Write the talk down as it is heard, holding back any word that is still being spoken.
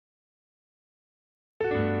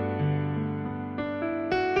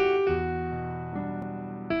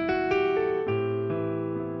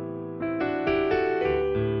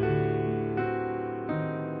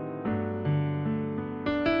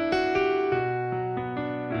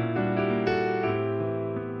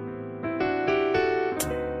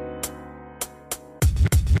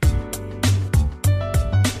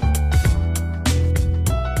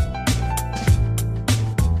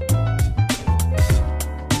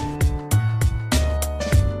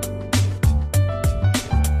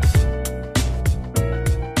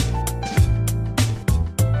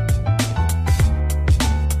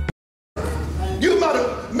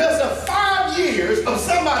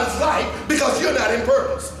because you're not in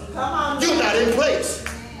purpose. You're not in place.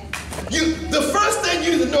 The first thing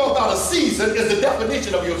you need to know about a season is the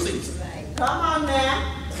definition of your season. Come on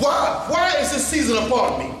now. Why is this season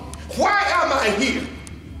upon me? Why am I here?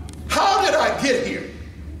 How did I get here?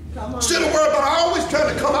 Instead of worry about always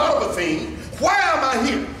trying to come out of a thing, why am I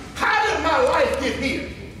here? How did my life get here?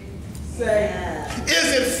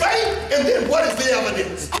 Is it faith? And then what is the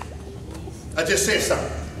evidence? I just said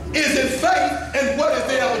something. Is it faith? And what is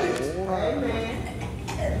the evidence? Amen.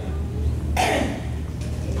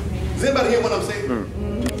 Does anybody hear what I'm saying?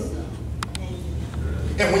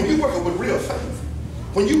 And when you're working with real faith,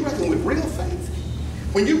 when you're working with real faith,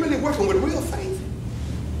 when you're really working with real faith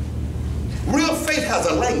has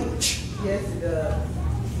a language. Yes, it does.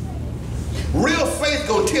 Real faith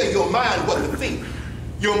gonna tell your mind what to think.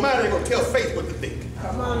 Your mind ain't gonna tell faith what to think.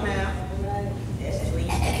 Come on now.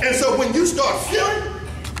 And so when you start feeling,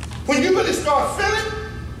 when you really start feeling,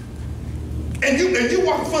 and you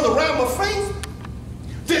walk from the realm of faith,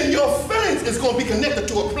 then your feelings is going to be connected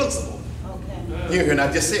to a principle. Okay. You hear, and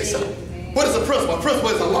I just said something. What is a principle? A principle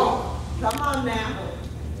is a law. Come on now.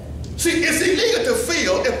 See, it's illegal to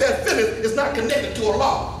feel if that feeling is not connected to a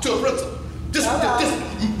law, to a principle. Just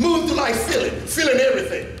move through life feeling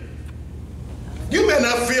everything. You may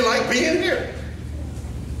not feel like being here.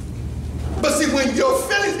 But see, when your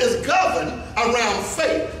feelings is governed around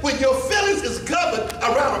faith, when your feelings is governed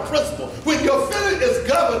around a principle, when your feelings is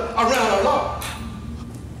governed around a law.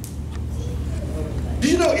 Do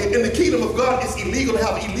you know in the kingdom of God it's illegal to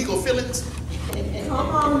have illegal feelings? Come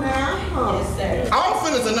on now. Our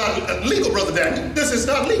feelings are not legal, Brother Daniel. This is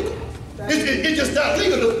not legal. It's just not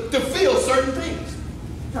legal to feel certain things.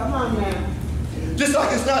 Come on now. Just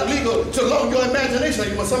like it's not legal to loan your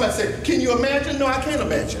imagination. When somebody says, can you imagine? No, I can't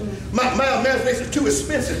imagine. My imagination is too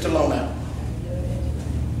expensive to loan out.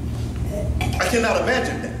 I cannot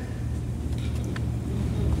imagine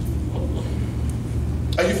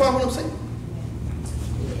that. Are you following what I'm saying?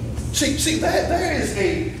 See,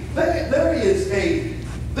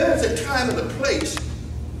 there's a time and a place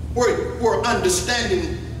where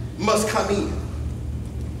understanding must come in.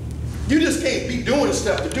 You just can't be doing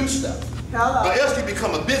stuff to do stuff. Hello. Or else you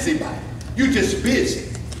become a busybody. You're just busy.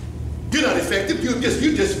 You're not effective. You're just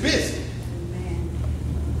busy.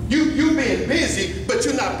 You being busy, but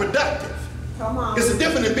you're not productive. Come on. It's a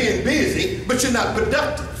difference in being busy, but you're not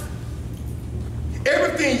productive.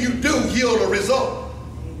 Everything you do yield a result.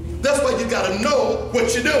 That's why you got to know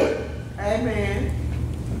what you're doing. Amen.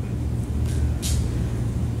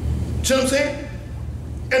 See what I'm saying?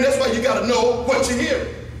 And that's why you got to know what you're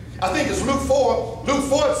hearing. I think it's Luke 4. Luke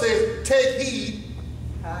 4 says, take heed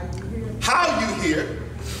how you hear.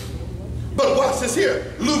 But watch this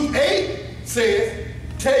here. Luke 8 says,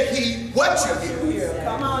 take heed what you hear.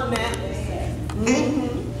 Come on now.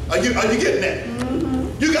 Are you getting that?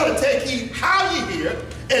 You got to take heed how you hear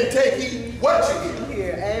and take heed what you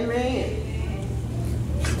hear. Amen.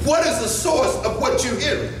 What is the source of what you're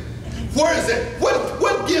hearing? Where is it?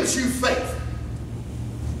 What gives you faith?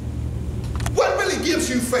 What really gives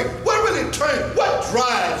you faith? What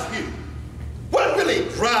drives you? What really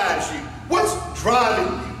drives you? What's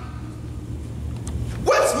driving you?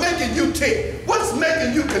 What's making you tick? What's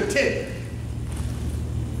making you content?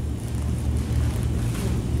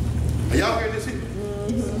 Are y'all hearing this here?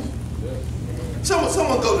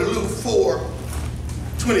 Someone go to Luke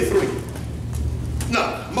 4:23. No,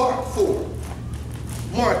 Mark 4.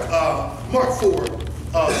 Mark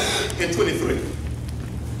 4:23.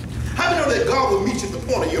 How do you know that God will meet you at the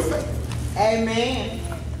point of your faith? Amen.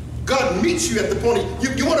 God meets you at the point of,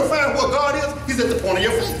 you want to find what God is? He's at the point of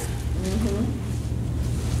your faith.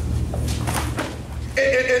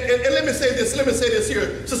 And let me say this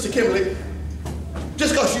here, Sister Kimberly.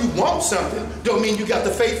 Just because you want something don't mean you got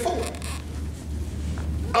the faith for it.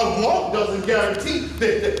 A want doesn't guarantee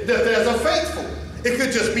that there's a faith for it. It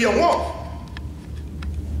could just be a want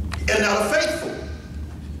and not a faith for it.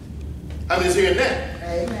 I'm just hearing that.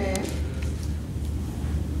 Amen.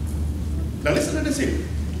 Now listen to this here.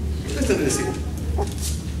 Listen to this here.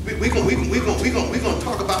 We're gonna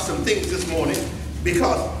talk about some things this morning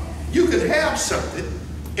because you can have something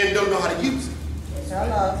and don't know how to use it.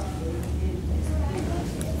 Hello.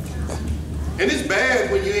 And it's bad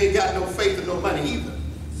when you ain't got no faith and no money either.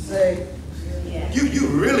 Say. You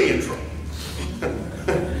really in trouble.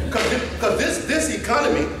 Because this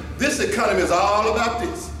economy is all about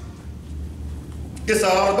this. It's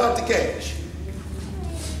all about the cash.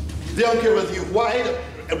 They don't care whether you're white,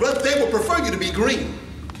 they will prefer you to be green.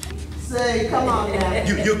 Say, come on now.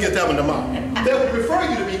 You'll get that one tomorrow. They will prefer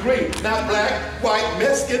you to be green, not black, white,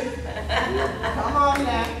 Mexican. Come on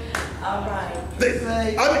now. All right.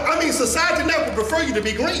 I mean, society now would prefer you to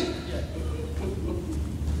be green.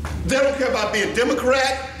 They don't care about being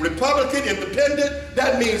Democrat, Republican, Independent.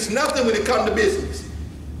 That means nothing when it comes to business.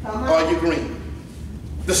 Are you green?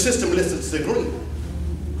 The system listens to green.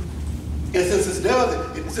 And since it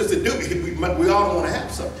does, since it do, we all want to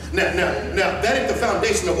have some. Now, that ain't the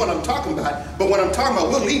foundation of what I'm talking about. But what I'm talking about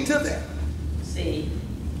will lead to that. See.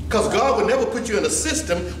 Because God would never put you in a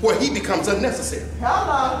system where He becomes unnecessary.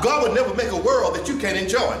 Hello. God would never make a world that you can't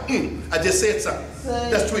enjoy. I just said something.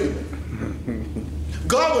 That's tweeted.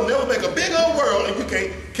 God will never make a big old world and you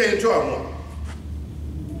can't enjoy one.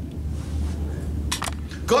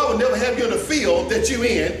 God will never have you in a field that you're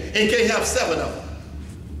in and can't have 7 of them.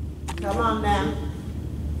 Come on now.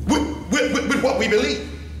 With what we believe.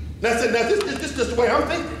 Now, this is just the way I'm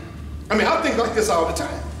thinking. I mean, I think like this all the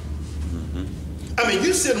time. I mean,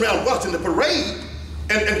 you sitting around watching the parade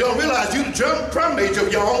and don't realize you're the drum major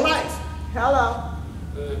of your own life. Hello.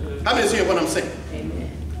 I'm just hearing what I'm saying. Amen.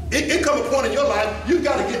 It comes a point in your life, you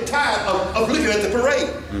got to get tired of looking at the parade.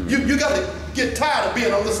 You got to get tired of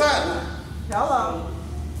being on the sideline. Hello.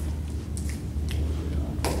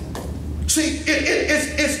 See,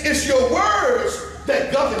 it's your words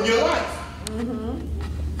that govern your life. And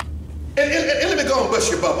let me go and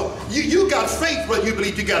bust your bubble. You got faith whether you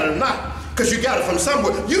believe you got it or not, because you got it from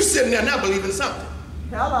somewhere. You sitting there now believing something.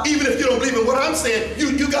 Hello. Even if you don't believe in what I'm saying,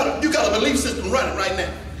 you got a belief system running right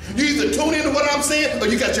now. You either tune into what I'm saying or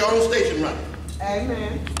you got your own station running.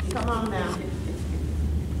 Amen. Come on now.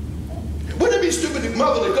 Wouldn't it be stupid if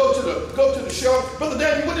mother to go to the show? Brother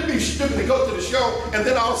Daniel, wouldn't it be stupid to go to the show and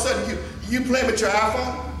then all of a sudden you playing with your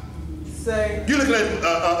iPhone? Say. You looking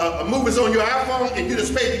at movies on your iPhone and you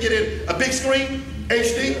just paid to get in a big screen,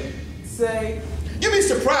 HD? Say. You'd be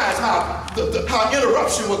surprised how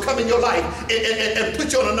interruption will come in your life and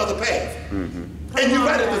put you on another path. And you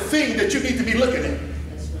right at the thing that you need to be looking at.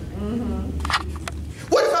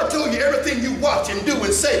 What if I told you everything you watch and do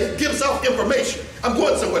and say gives off information? I'm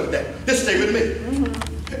going somewhere today. Just stay with me.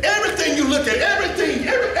 Everything you look at,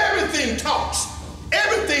 everything talks.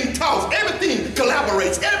 Everything talks. Everything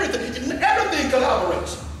collaborates. Everything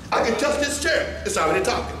collaborates. I can touch this chair. It's already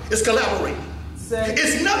talking. It's collaborating.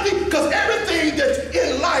 It's nothing, because everything that's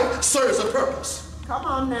in life serves a purpose. Come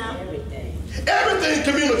on now. Everything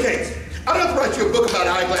communicates. I don't have to write you a book about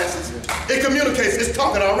eyeglasses. It communicates. It's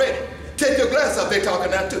talking already. Take your glass off. They're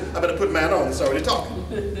talking now too. I better put mine on. It's already talking.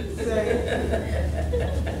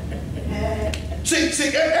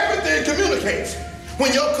 See, everything communicates.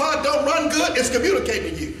 When your car don't run good, it's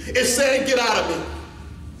communicating to you. It's saying, get out of me.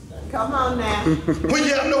 Come on now. When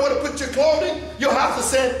you have nowhere to put your clothing, your house is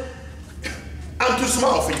saying, I'm too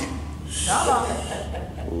small for you. Hello.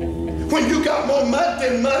 When you got more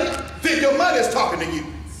than money, then your money is talking to you.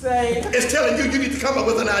 It's telling you need to come up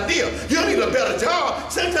with an idea. You need a better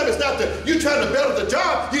job. Sometimes it's not you trying to better the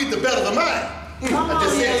job, you need to better the mind. I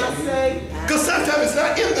just said something. Because sometimes it's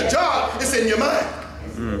not in the job, it's in your mind.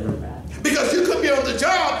 Because you could be on the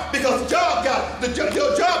job because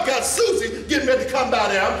your job got Susie getting ready to come by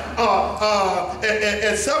there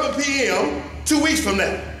at 7 p.m. 2 weeks from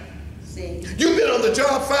now. You've been on the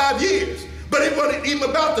job 5 years. But it wasn't even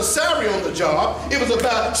about the salary on the job. It was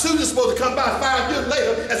about Susan's supposed to come by 5 years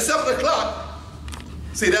later at 7 o'clock.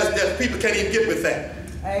 See, that's people can't even get with that.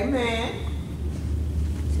 Amen.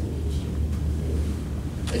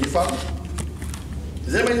 Are you following?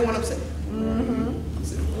 Does everybody know what I'm saying?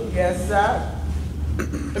 Yes, sir.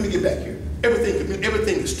 Let me get back here.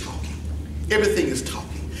 Everything is talking. Everything is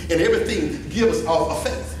talking. And everything gives off a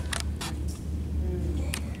faith.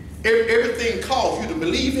 Everything calls you to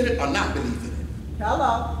believe in it or not believe in it.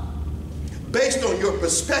 Hello. Based on your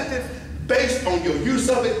perspective, based on your use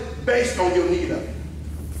of it, based on your need of it.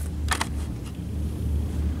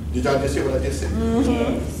 Did y'all just hear what I just said?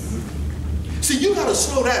 See, you got to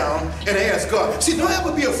slow down and ask God. See, don't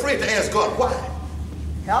ever be afraid to ask God why.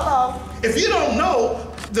 Hello. If you don't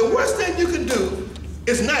know, the worst thing you can do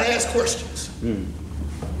is not ask questions.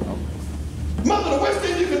 Mother, the worst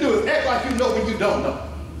thing you can do is act like you know when you don't know.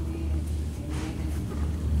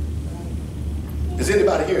 Is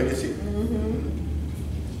anybody hearing this here?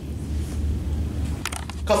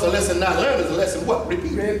 Because a lesson not learned is a lesson what?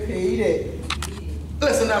 Repeated. Repeated. A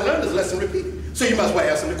lesson not learned is a lesson repeated. So you must well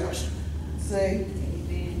ask them the question. See.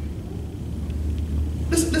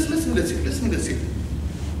 Listen to this here. Listen to this here.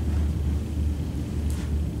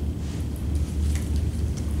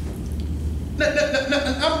 Now,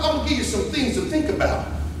 I'm going to give you some things to think about.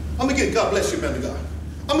 I'm going to give, God bless you, man of God.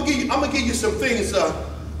 I'm going to give you some things,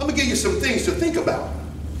 I'm going to give you some things to think about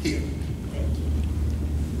here.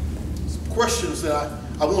 Some questions that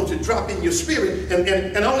I want to drop in your spirit,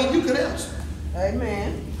 and only you can answer.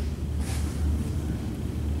 Amen.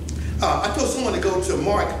 I told someone to go to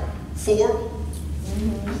Mark 4,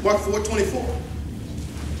 Mark 4:24.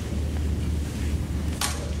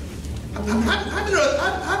 How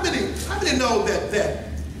many know that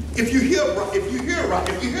if you hear right, if you hear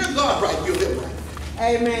God right, you'll live right?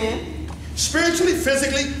 Amen. Spiritually,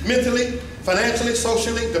 physically, mentally, financially,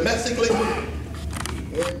 socially, domestically,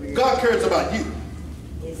 God cares about you.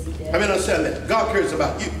 Yes, he does. I mean, understand that. God cares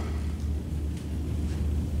about you.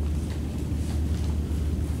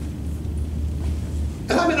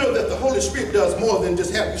 And how many know that the Holy Spirit does more than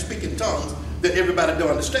just have you speak in tongues that everybody don't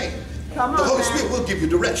understand? Come on, the Holy man. Spirit will give you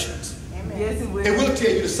directions. Amen. Yes, he will. It will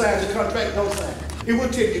tell you to sign the contract, don't sign it. It will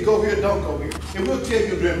tell you to go here, don't go here. It will tell you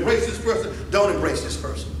to embrace this person, don't embrace this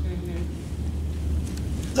person.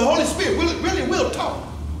 The Holy Spirit really will talk.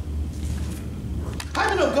 How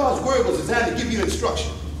many know God's word was designed to give you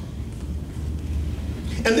instruction?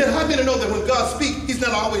 And then how many know that when God speaks, he's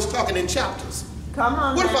not always talking in chapters? Come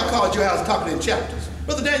on. What if I now. called your house talking in chapters?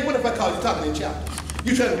 Brother Daniel, what if I called you talking in chapters?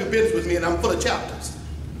 You trying to do business with me and I'm full of chapters.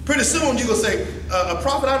 Pretty soon you're going to say,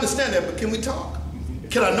 Prophet, I understand that, but can we talk?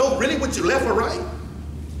 Can I know really what you left or right?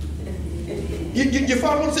 You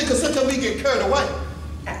follow what I'm saying? Because sometimes we get carried away.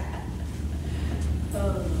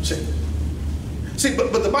 See,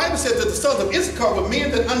 but the Bible says that the sons of Issachar were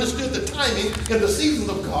men that understood the timing and the seasons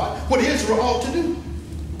of God, what Israel ought to do.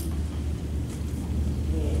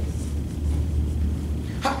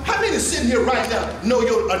 How many sitting here right now know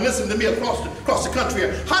you're listening to me across the country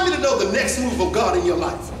here? How many know the next move of God in your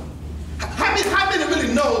life? How many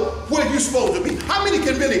really know where you're supposed to be? How many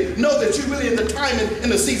can really know that you're really in the timing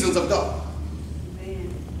and the seasons of God?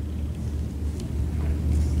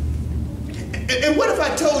 And what if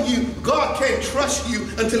I told you God can't trust you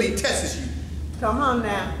until he tests you? Come on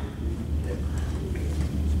now.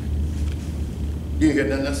 You ain't got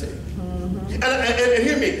nothing to say. And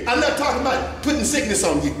hear me, I'm not talking about putting sickness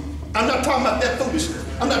on you. I'm not talking about that foolishness.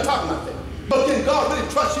 I'm not talking about that. But can God really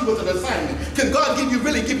trust you with an assignment? Can God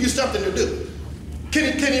really give you something to do?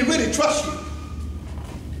 Can he really trust you?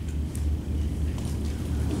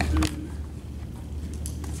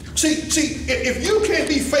 See, if you can't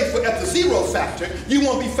be faithful at the zero factor, you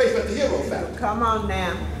won't be faithful at the hero factor. Come on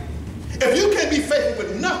now. If you can't be faithful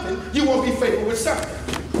with nothing, you won't be faithful with something.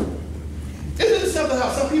 Isn't it something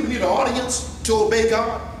how some people need an audience to obey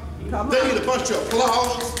God? They need a bunch of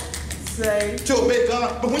applause to obey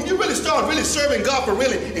God. But when you really start serving God for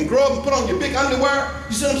really and grow up and put on your big underwear,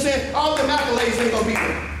 you see what I'm saying? All them accolades ain't going to be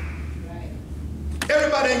there. Right.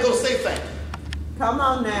 Everybody ain't going to say thank you. Come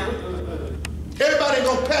on now. Everybody ain't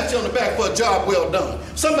going to pat you on the back for a job well done.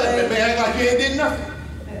 Somebody may act like you ain't did nothing.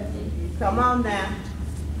 Come on now.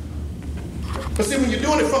 But see, when you're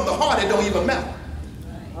doing it from the heart, it don't even matter.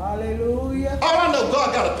 Hallelujah. All I know,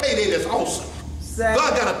 God got a payday that's awesome.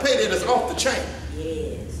 God got a payday that's off the chain.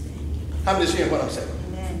 Yes. How many hearing what I'm saying?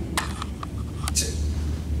 Amen.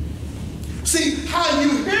 See, how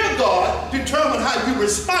you hear God determines how you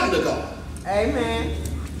respond to God. Amen.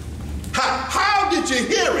 How did you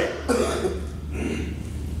hear it?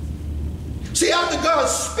 See, after God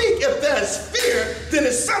speak, if there's fear, then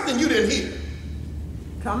it's something you didn't hear.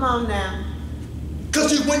 Come on now.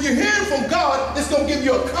 Because when you're hearing from God, it's going to give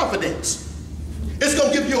you a confidence. It's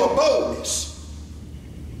going to give you a boldness.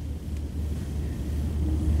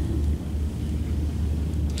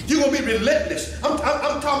 You're going to be relentless. I'm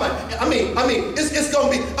talking about, it's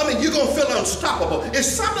going to be, you're going to feel unstoppable. It's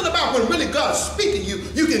something about when really God's speaking to you,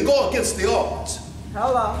 you can go against the odds.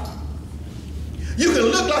 Hello. You can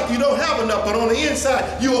look like you don't have enough, but on the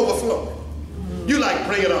inside, you overflow. You like,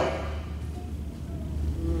 bring it on.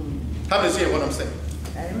 How many hear what I'm saying?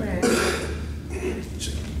 Amen.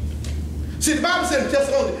 See, the Bible says in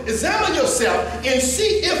Thessalonians, examine yourself and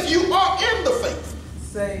see if you are in the faith.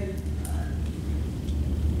 Say.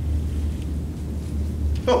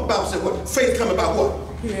 Oh, the Bible says what? Faith coming by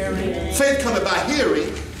what? Hearing. Faith coming by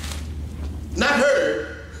hearing, not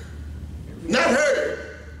heard. Not heard.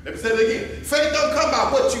 Let me say it again. Faith don't come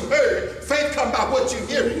by what you heard. Faith come by what you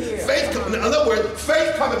hear. Faith come, in other words,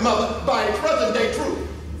 faith coming, mother, by a present day truth.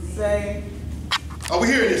 Say. Are we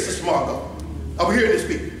hearing this, Sister Margot? Are we hearing this,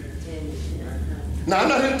 people? Now, I'm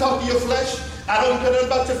not here to talk to your flesh. I don't care nothing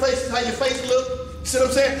about your face, how your face look. See what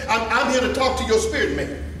I'm saying? I'm here to talk to your spirit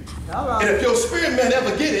man. Hello. And if your spirit man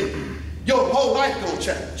ever get it, your whole life gonna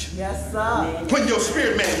change. Yes, sir. When your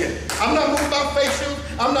spirit man get it. I'm not moved by facial.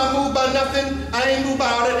 I'm not moved by nothing. I ain't moved by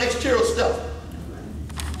all that exterior stuff.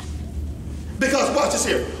 Because watch this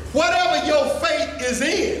here. Whatever your faith is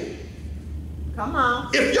in, come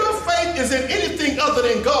on. if your faith is in anything other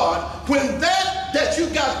than God, when that you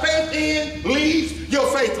got faith in leaves, your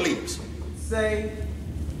faith leaves. Say.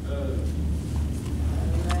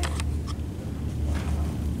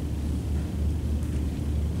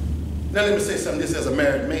 Now let me say something, this as a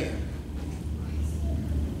married man.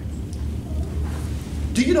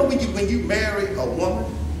 Do you know when you marry a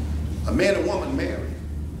woman, a man and woman marry,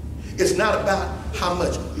 it's not about how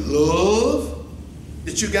much love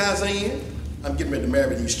that you guys are in. I'm getting ready to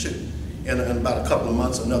marry these two in about a couple of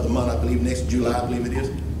months, another month, I believe, next July, I believe it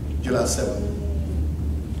is, July 7th.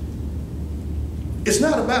 It's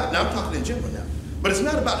not about, now I'm talking in general now, but it's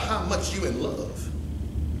not about how much you in love.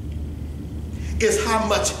 It's how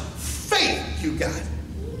much faith you got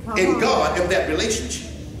in God in that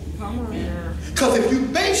relationship. Because if you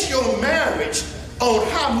base your marriage on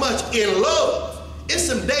how much in love, it's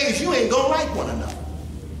some days you ain't gonna like one another.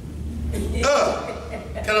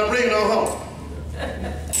 Can I bring it on home?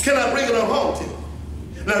 Can I bring it on home to you?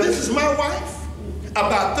 Now this is my wife,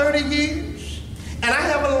 about 30 years, and I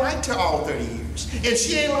haven't liked her all 30 years, and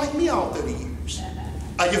she ain't like me all 30 years.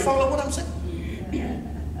 Are you following what I'm saying?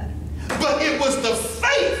 But it was the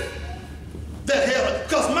faith that held her.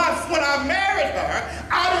 Because when I married her,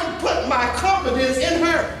 I didn't put my confidence in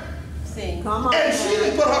her. And she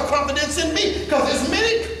didn't put her confidence in me. Because there's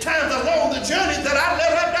many times along the journey that I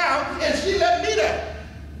let her down and she let me down.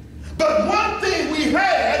 But one thing we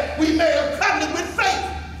had, we made a covenant with faith.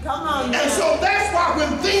 And so that's why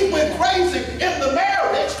when things went crazy in the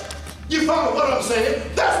marriage, you follow what I'm saying?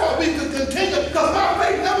 That's why we could continue, because my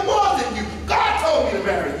faith never was in you. God told me to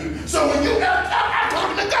marry you. So when you I'm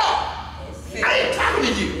talking to God. I ain't talking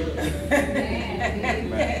to you.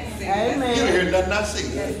 Amen. You ain't hear nothing I see.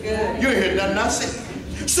 You ain't hear nothing I see.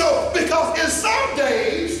 So, because in some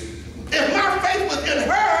days, if my faith was in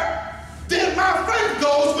her, then my faith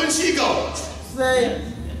goes when she goes. Say.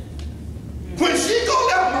 When she go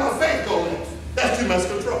left, my faith go left. That's too much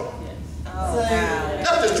control.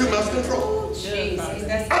 That's just too much control.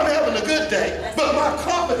 I'm having a good day, but my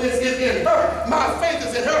confidence is in her. My faith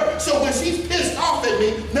is in her. So when she's pissed off at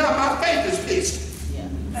me, now my faith is pissed.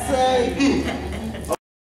 Say.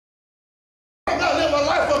 I'm not living a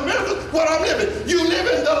life of miracles. What I'm living, you live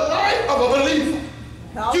in the life of a believer.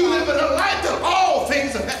 You live in a life that all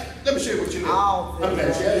things are happening. Let me show you what you live. I'm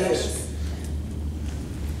glad you asked.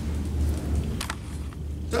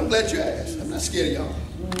 I'm glad you asked. I'm not scared of y'all.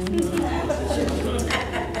 I'm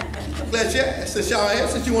glad you asked. Since y'all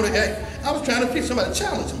asked, since you want to ask, I was trying to pick somebody to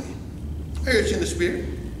challenge me. I heard you in the spirit.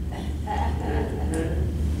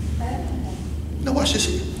 Now watch this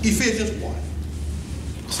here. Ephesians 1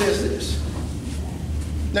 says this.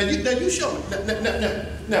 Now you show me.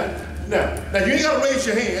 Now you ain't got to raise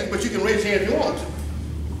your hands, but you can raise your hand if you want to.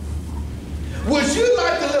 Would you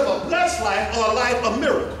like to live a blessed life or a life of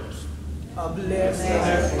miracles? A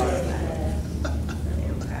blessed life.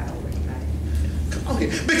 Okay.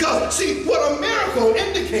 Because, see, what a miracle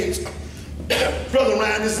indicates, Brother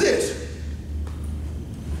Ryan, is this.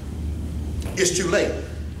 It's too late.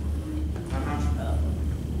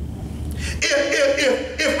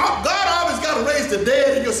 If God always got to raise the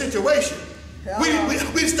dead in your situation,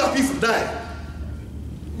 we stop you from dying.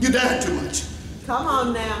 You dying too much. Come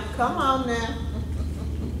on now. Come on now.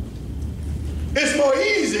 It's more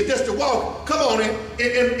easy just to walk, come on, in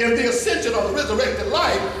the ascension of the resurrected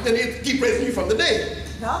life than to keep raising you from the dead.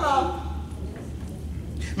 Hello.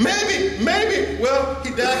 Maybe, well,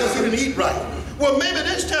 he died because he didn't eat right. Well, maybe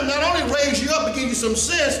this time not only raise you up, but give you some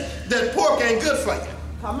sense that pork ain't good for you.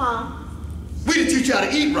 Come on. We didn't teach you how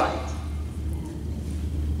to eat right.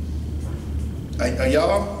 Are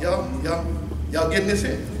y'all getting this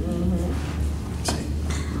here?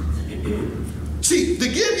 See, to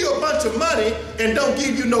give you a bunch of money and don't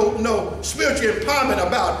give you no spiritual empowerment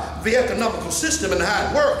about the economical system and how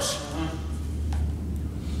it works.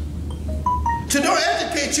 To don't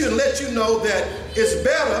educate you and let you know that it's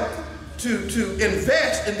better to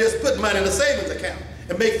invest and just put money in a savings account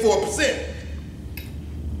and make 4%.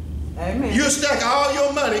 Amen. You stack all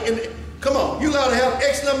your money in. Come on, you allowed to have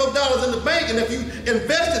X number of dollars in the bank, and if you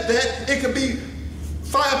invested that, it could be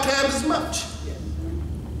 5 times as much.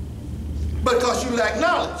 Because you lack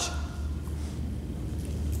knowledge.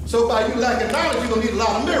 So by you lacking knowledge, you're going to need a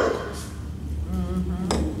lot of miracles.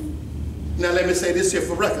 Now let me say this here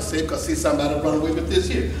for record's sake, because see somebody run away with this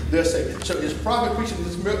here. They'll say, so is Prophet preaching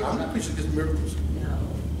this miracle? I'm not preaching against miracles. No.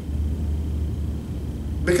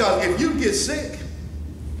 Because if you get sick,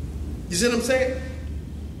 you see what I'm saying?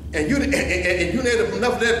 And you ate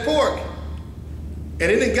enough of that pork,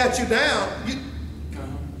 and it didn't got you down,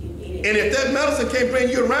 and if that medicine can't bring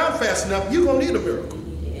you around fast enough, you're going to need a miracle.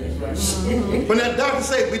 When that doctor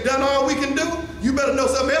says, we done all we can do, you better know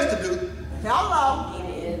something else to do. Hello.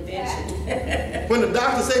 When the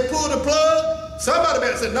doctor say pull the plug, somebody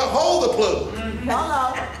better say, no, hold the plug.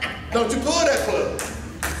 Hello. Don't you pull that plug.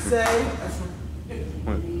 Say.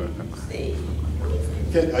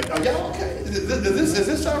 Are y'all okay? Is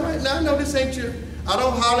this all right? Now, no, this ain't you. I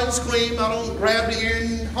don't holler and scream. I don't grab the ear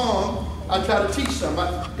and harm. I try to teach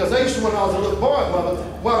somebody. Because I used to, when I was a little boy, mother,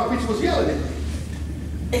 while the preacher was yelling at me.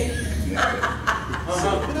 You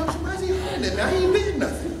know, somebody's yelling at me. I ain't did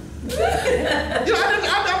nothing. You know,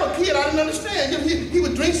 I'm a kid. I didn't understand. He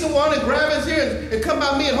would drink some water and grab his ear and come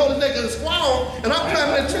by me and hold his neck and squall. And I'm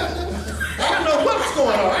climbing that chair. I don't know what's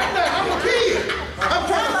going on. I'm a kid. I'm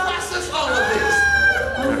trying to process all of this.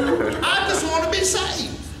 I just want to be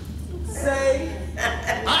saved. Say.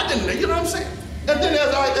 I didn't, you know what I'm saying? And then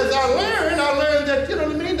as I learned that, you know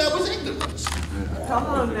what I mean, that was ignorance. Come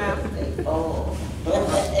on now.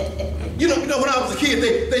 You know, when I was a kid,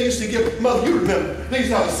 they used to give, mother, you remember, they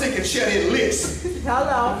used to have a sick and shed in list.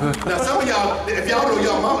 Hello. Now some of y'all, if y'all know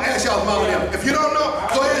your mama, ask y'all mama now. If you don't know,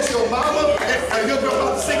 go ask your mama and your girl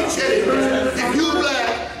about the sick and shed in list. If you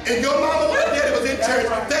black and your mama or daddy was in church,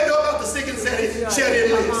 they know about the sick and shed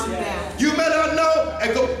in list. You may not know,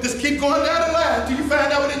 and go, just keep going down the line till you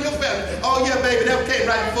find out within your family. Oh yeah, baby, that came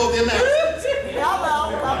right before the announcement.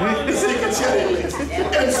 Hello. The sick and shed in list.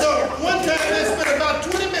 And so one time they spent about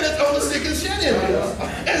 20 minutes on the sick and shed in list.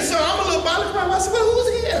 And so I'm a little bothered. I said, well,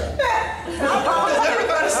 who's here? Because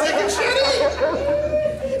everybody's sick and shed in.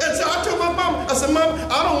 And so I told my mom, I said, Mom,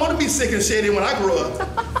 I don't want to be sick and shed in when I grow up.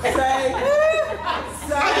 Say.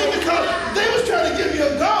 I mean, because they was trying to give me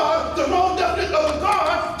a God, the wrong definition of a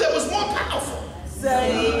God that was more powerful.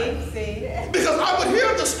 Say. Because I would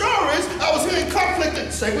hear the stories, I was hearing conflict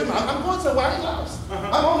and say, wait a minute, I'm going somewhere I ain't lost.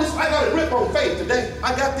 I'm on this, I got a grip on faith today.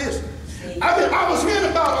 I got this. I mean, I was hearing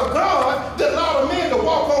about a God that allowed a man to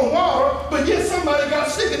walk on water, but yet somebody got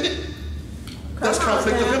sick and did. That's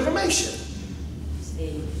conflict of information.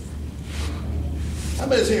 I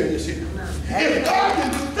bet it's hearing this here. If God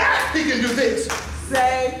can do that, he can do this.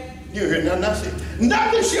 Say. You hear nothing I say.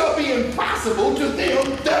 Nothing shall be impossible to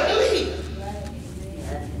them that believe.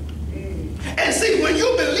 And see, when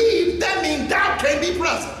you believe, that means doubt can't be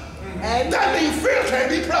present. That means fear can't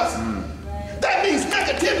be present. That means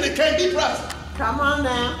negativity can't be present. Come on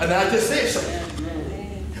now. And I just said something.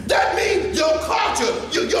 That means your culture,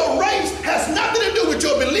 your race has nothing to do with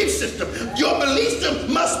your belief system. Your belief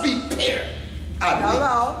system must be pure.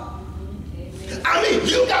 Hello. I mean,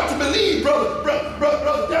 you got to believe,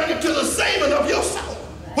 brother Daniel, to the saving of your soul.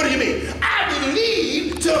 What do you mean? I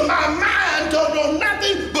believe till my mind don't know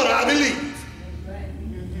nothing, but I believe.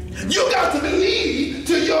 You got to believe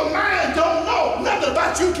till your mind don't know nothing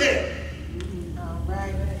about you can.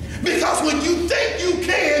 Because when you think you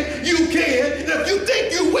can, you can. And if you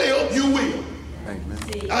think you will, you will.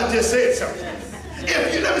 Amen. I just said something.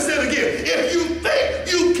 If you never say it again. If you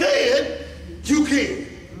think you can, you can.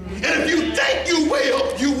 And if you think you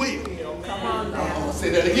will, you will. Come on now. I'm gonna say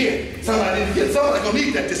that again. Somebody gonna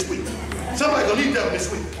need that this week. Somebody gonna need that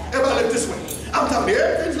this week. Everybody look this way. I'm talking to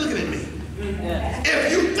everybody's looking at me.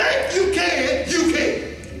 If you think you can, you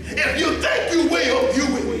can. If you think you will, you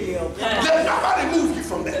will. Let nobody move you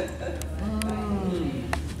from that.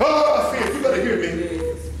 Oh, I feel you better hear me.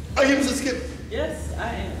 Are you Mr. Skip? Yes,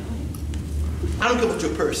 I am. I don't care what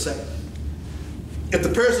your purse say. If the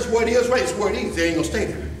purse is where it is, right, it's where it is. They ain't gonna stay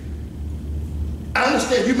there. I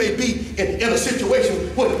understand you may be in a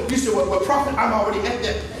situation where you say, well, prophet, I'm already at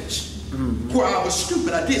that place where I was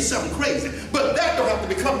stupid. I did something crazy. But that don't have to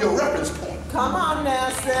become your reference point. Come on now,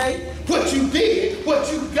 say. What you did,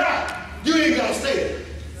 what you got, you ain't gonna stay there.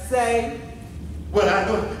 Say. Well, I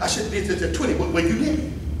know I should have did this at 20 when you did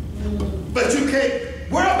it. But you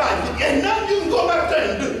can't worry about it. And nothing you can go back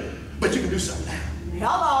there and do. But you can do something now.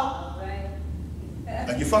 Hello.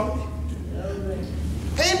 Are you following me?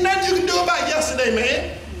 Ain't nothing you can do about yesterday,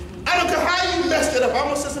 man. I don't care how you messed it up. I'm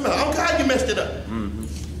gonna say something else. I don't care how you messed it up.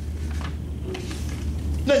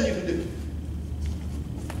 Nothing you can do.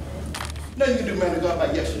 Nothing you can do, man, to go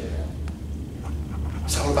about yesterday.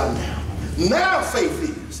 It's all about now. Now faith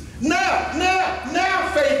is. Now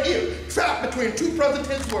faith is. Trapped between two present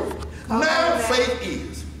tense words. Now faith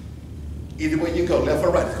is. Either way you go, left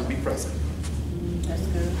or right, it's gonna be present. That's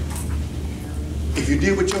good. If you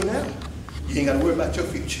deal with your now, you ain't got to worry about your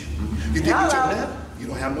future. You deal with your now, you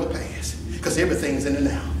don't have no past. Because everything's in the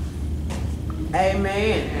now.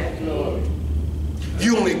 Amen.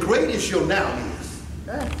 You only great as your now is.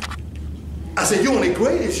 I said, you only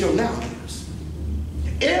great as your now is.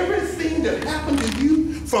 Everything that happened to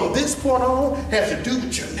you from this point on has to do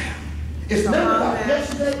with your now. It's nothing about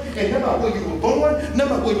yesterday, and nothing about where you were born, nothing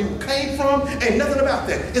about where you came from, ain't nothing about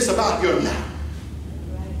that. It's about your now.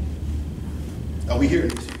 Are we hearing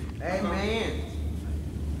this? Amen.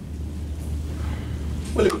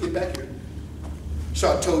 Well, let me get back here.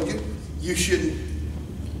 So I told you, you shouldn't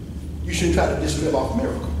try to just live off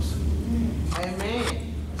miracles.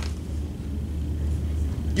 Amen.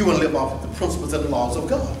 You want to live off the principles and the laws of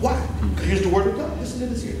God. Why? Because here's the word of God. Listen to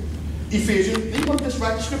this here. Ephesians, you want to just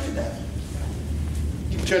write the scripture down.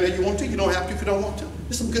 You can turn it if you want to. You don't have to if you don't want to.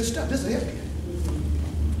 This is some good stuff. This is heavy.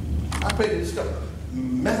 I pray that this stuff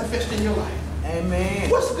manifest in your life. Amen.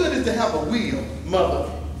 What's good is to have a will,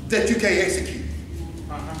 mother, that you can't execute.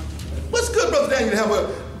 What's good, Brother Daniel, to have a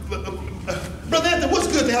Brother Anthony, what's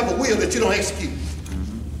good to have a will that you don't execute?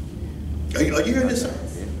 Are you hearing this?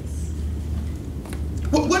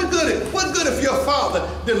 What good if your father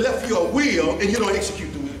then left you a will and you don't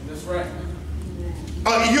execute the will? That's right.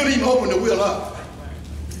 You don't even open the will up.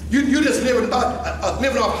 You just living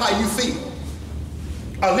off how you feel.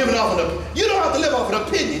 Living off you don't have to live off an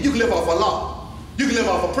opinion. You can live off a law. You can live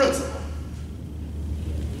off a principle.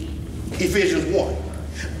 Ephesians 1.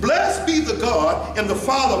 Blessed be the God and the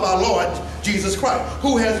Father of our Lord Jesus Christ,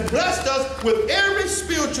 who has blessed us with every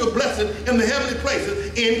spiritual blessing in the heavenly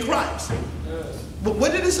places in Christ. But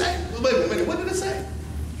what did it say? Wait a minute. What did it say?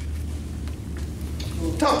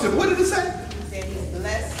 Talk to me. What did it say? He said he's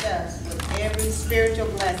blessed us with every spiritual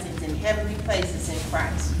blessings in heavenly places in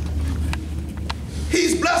Christ.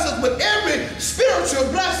 He's blessed us with every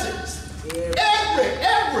spiritual blessings.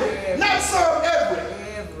 Every. Not some, every.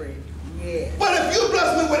 Yeah. But if you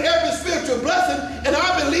bless me with every spiritual blessing, and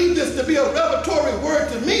I believe this to be a revelatory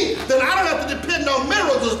word to me, then I don't have to depend on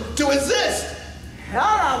miracles to exist.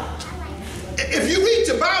 Hello. If you read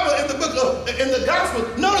your Bible in the gospel,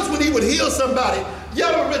 notice when he would heal somebody,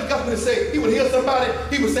 y'all ever read the gospel and say he would heal somebody,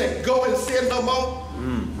 he would say, go and sin no more.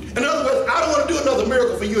 In other words, I don't want to do another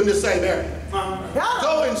miracle for you in this same area.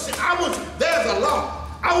 Go and sin. There's a law.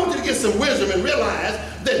 I want you to get some wisdom and realize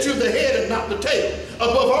that you're the head and not the tail.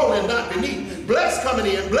 Above all and not beneath. Blessed coming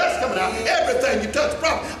in, blessed coming out. Everything you touch,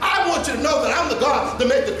 prophet. I want you to know that I'm the God that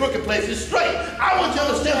make the crooked places straight. I want you to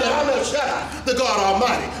understand that I'm El Shaddai, the God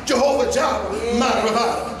Almighty. Jehovah Jireh, my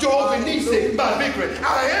provider. Jehovah Nissi, my victory.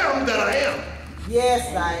 I am that I am.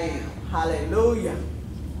 Yes, I am. Hallelujah.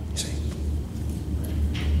 See?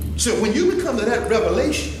 So when you become to that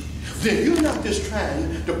revelation, then you're not just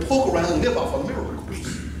trying to poke around and live off of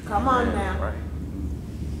miracles. Come on now.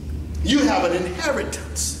 You have an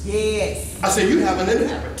inheritance. Yes. I said you have an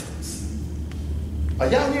inheritance. Are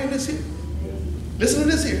y'all hearing this here? Listen to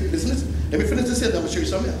this here. Listen. Let me finish this here, then I'm going to show you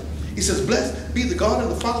something else. He says, blessed be the God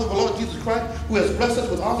and the Father of our Lord Jesus Christ, who has blessed us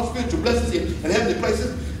with all spiritual blessings in heavenly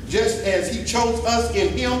places, just as he chose us in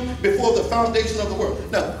him before the foundation of the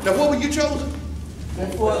world. Now what were you chosen?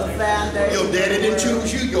 Before the foundation. Your daddy didn't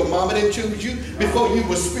choose you. Your mama didn't choose you. Before you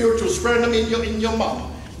were spiritual sperm in your mama.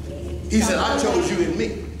 He said, I chose you in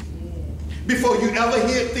me. Before you ever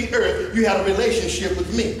hit the earth, you had a relationship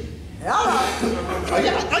with me. Are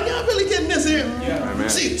y'all really getting this here? Yeah.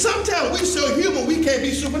 See, sometimes we so human, we can't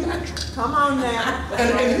be supernatural. Come on now.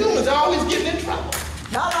 And humans are always getting in trouble.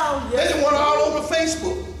 Hello. They didn't want all over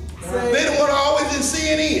Facebook. They didn't want always in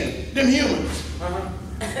CNN. Them humans.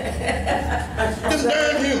 Them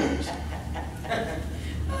darn humans.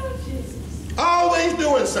 Always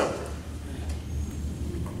doing something.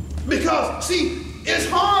 Because, see, it's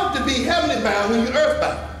hard to be heavenly bound when you're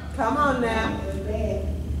earthbound. Come on now.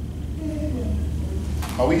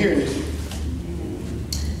 Are we hearing this?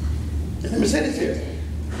 Let me say this here.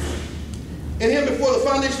 In him before the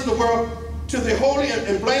foundation of the world, to the holy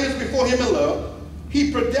and blameless before him in love,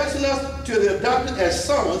 he predestined us to the adopted as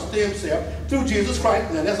sons to himself through Jesus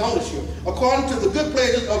Christ, now that's ownership, according to the good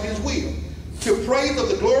pleasures of his will, to praise of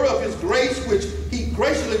the glory of his grace, which he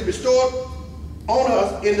graciously bestowed on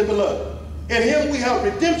us in the beloved. In him we have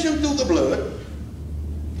redemption through the blood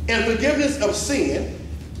and forgiveness of sin,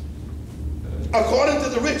 according to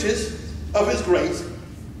the riches of his grace,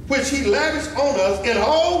 which he lavished on us in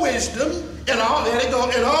all wisdom, in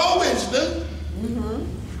all wisdom,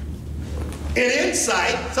 in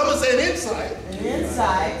insight. Someone say insight.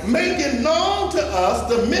 Insight. Making known to us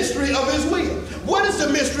the mystery of his will. What is the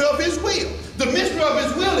mystery of his will? The mystery of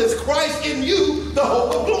his will is Christ in you, the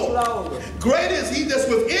hope of glory. Greater is he that's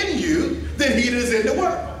within you than he that is in the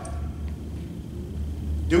world.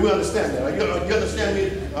 Do we understand that? You understand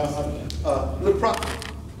me, little prophet?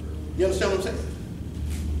 You understand what I'm saying?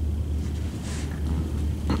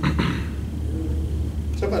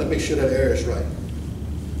 Somebody make sure that air is right.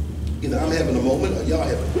 Either I'm having a moment or y'all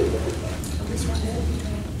having a moment.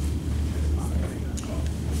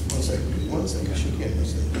 One second. She can't.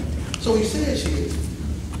 So he says here,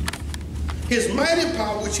 his mighty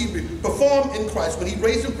power which he performed in Christ when he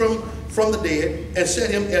raised him from the dead and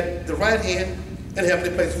set him at the right hand in heavenly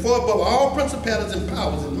places, far above all principalities and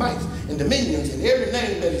powers and mights and dominions and every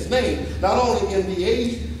name that is named, not only in the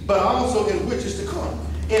age, but also in which is to come.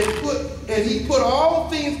 And he put all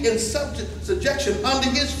things in subjection under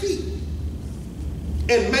his feet,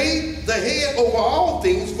 and made the head over all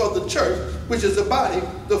things for the church, which is the body,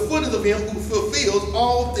 the foot of him who fulfills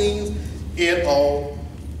all things in all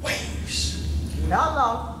ways.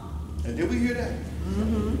 Hello. And did we hear that?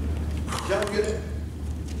 Mm-hmm. Y'all hear that?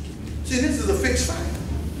 See, this is a fixed fight.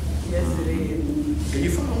 Yes, it is. Can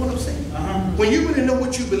you follow what I'm saying? When you really know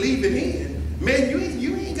what you believe in, man, you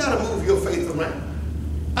ain't got to move your faith around.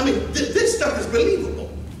 I mean, this stuff is believable.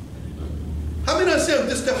 How many understand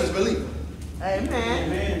this stuff is believable? Amen.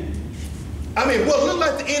 Amen. I mean, what look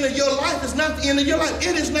like the end of your life is not the end of your life.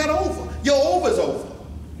 It is not over. Your over is over.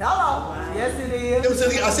 Hello. Yes, it is.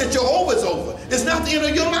 I said your over is over. It's not the end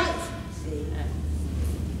of your life.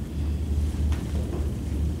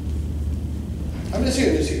 I'm just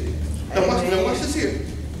hearing this here. Now watch this here.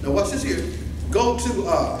 Now watch this here. Go to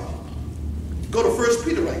 1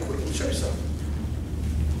 Peter right quick. Let me show you something.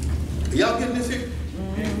 Are y'all getting this here?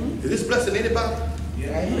 Mm-hmm. Is this blessing anybody?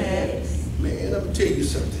 Yeah. Amen. Man, I'm gonna tell you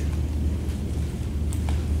something.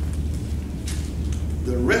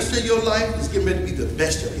 The rest of your life is getting ready to be the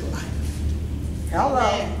best of your life. Hello.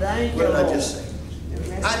 Thank you. What did I Lord. just say?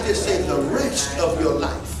 I just said the rest of your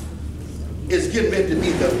life is getting ready to be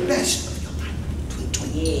the best of your life.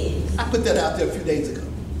 Yes. I put that out there a few days ago.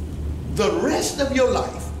 The rest of your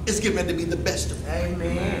life is getting ready to be the best of your life.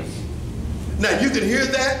 Amen. Now you can hear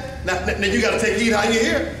that. Now you got to take heed how you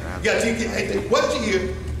hear. You got to take what you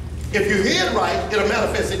hear. If you hear it right, it'll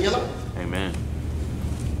manifest in your life. Amen.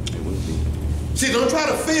 It will be. See, don't try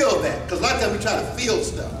to feel that, because a lot of times we try to feel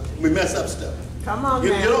stuff. We mess up stuff. Come on,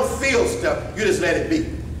 You man. don't feel stuff. You just let it be.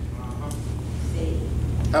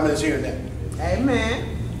 How many is hearing that? Amen.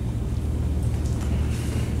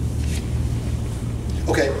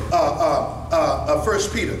 Okay. 1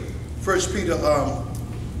 Peter. 1 Peter.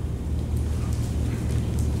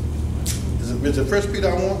 Is it 1 Peter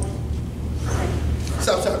I want?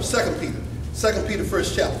 Stop. 2 Peter. 2 Peter,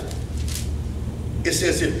 first chapter. It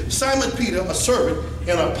says here, Simon Peter, a servant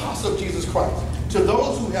and apostle of Jesus Christ, to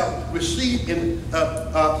those who have received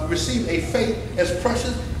a faith as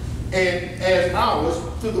precious and as ours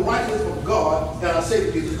through the righteousness of God and our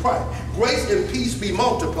Savior Jesus Christ. Grace and peace be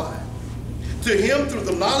multiplied to him through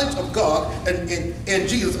the knowledge of God and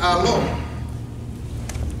Jesus our Lord.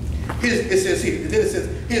 It says here, then it says,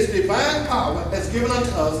 his divine power has given unto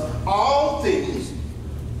us all things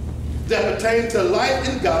that pertain to life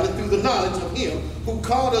and godliness through the knowledge of him who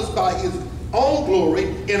called us by his own glory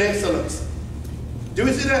and excellence. Do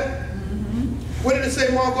we see that? Mm-hmm. What did it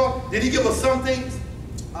say, Margot? Did he give us some things?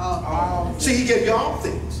 See, he gave you all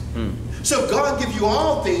things. So if God gives you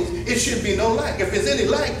all things, it should be no lack. If there's any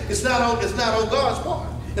lack, it's not on God's part.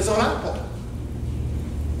 It's on our part.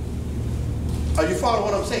 Are you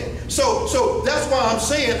following what I'm saying? So that's why I'm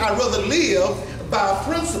saying I'd rather live by a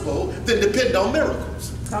principle than depend on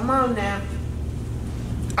miracles. Come on now.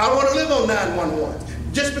 I don't want to live on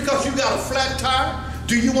 911. Just because you got a flat tire,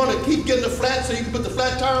 do you want to keep getting the flat so you can put the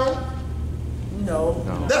flat tire on? No.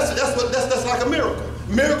 That's like a miracle.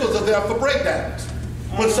 Miracles are there for breakdowns.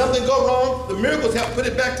 When something goes wrong, the miracles help put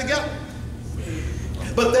it back together.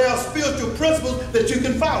 But there are spiritual principles that you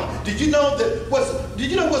can follow. Did you know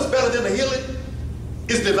what's better than a healing?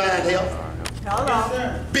 Is divine health.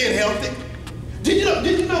 Hello. Being healthy. Did you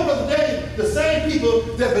know, Brother Daniel, the same people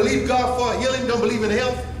that believe God for healing don't believe in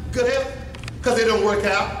health, good health, because they don't work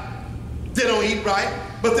out, they don't eat right.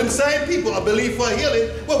 But them same people are believe for healing.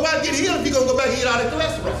 Well, why get healed if you're going to go back and eat all that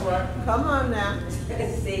cholesterol? That's right. Come on now.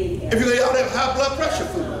 See. If you're going to eat all that high blood pressure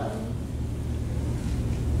food.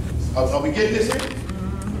 Are we getting this here?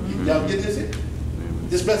 Mm-hmm. Y'all getting this here?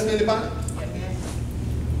 This blessing anybody?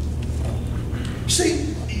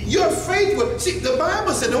 See, your faith will, see, the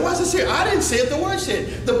Bible said, now watch this here. I didn't say it, the word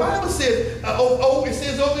said. The Bible said, it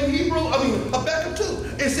says over in Habakkuk 2,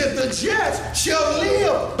 it said, the just shall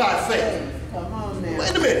live by faith. Come on now.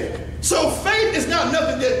 Wait a minute. So faith is not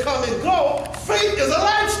nothing that come and go. Faith is a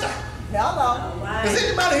lifestyle. Hello. Is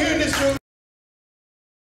anybody hearing this truth?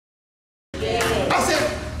 Yes. I said,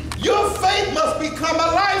 your faith must become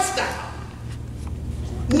a lifestyle.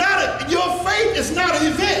 Your faith is not an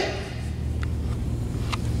event.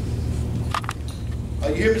 Are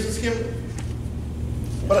you hearing Mrs. Kimberly?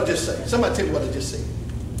 What I just said? Somebody tell me what I just said.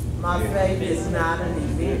 My faith is not an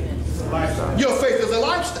event. It's a lifestyle. Your faith is a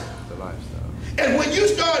lifestyle. It's a lifestyle. And when you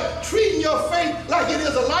start treating your faith like it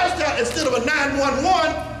is a lifestyle instead of a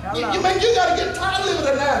 911, Hello. You got to get tired of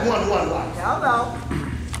living a 911 life. Hello.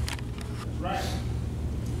 Right.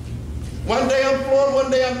 One day I'm flowing,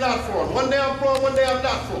 one day I'm not flowing. One day I'm flowing, one day I'm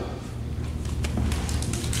not flowing.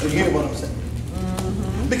 You hear what I'm saying?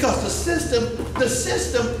 Mm-hmm. Because the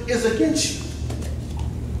system is against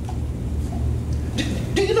you.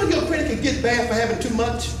 Do you know your credit can get bad for having too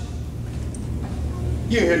much?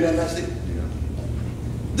 You hear that, I see? Yeah.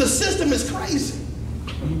 The system is crazy.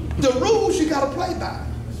 The rules you got to play by.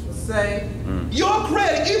 Say. Your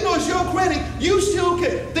credit, even though it's your credit, you still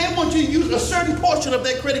can. They want you to use a certain portion of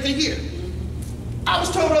that credit a year. I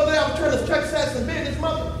was told the other day I was trying to start some business,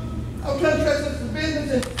 mother. I was trying to start some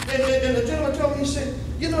business, and the gentleman told me, he said,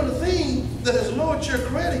 you know, the thing that has lowered your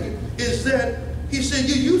credit is that, he said,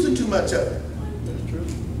 you're using too much of it. That's true.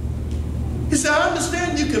 He said, I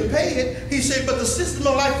understand you can pay it. He said, but the system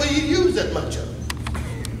of life where you use that much of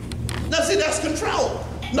it. Now, see, that's control.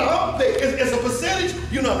 No, it's a percentage.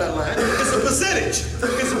 You know I'm not lying. It's a percentage.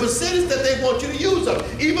 It's a percentage that they want you to use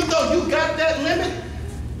of. Even though you got that limit,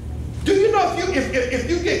 do you know if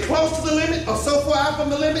you get close to the limit or so far out from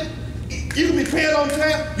the limit, you can be paying on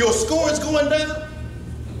time, your score is going down?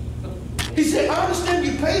 He said, I understand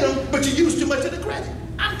you paid them, but you used too much of the credit.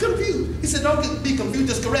 I'm confused. He said, don't be confused,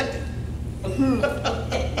 just correct it.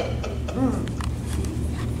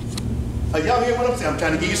 Are y'all hear what I'm saying? I'm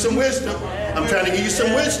trying to give you some wisdom. I'm trying to give you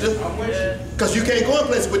some wisdom. Because you can't go in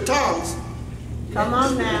places with tongues. Come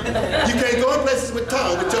on now. You can't go in places with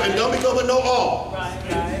tongues. And don't be going with no all.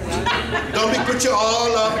 Don't be put your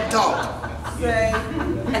all up and talk. Say.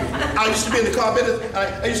 I used to be in the car business.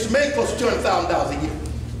 I used to make close to $200,000 a year.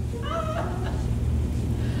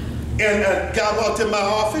 And a guy walked in my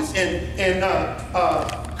office and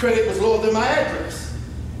credit was lower than my address.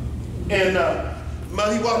 And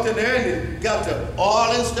he walked in there and got the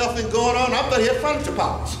oil and stuff and going on. I thought he had furniture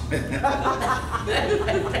polish.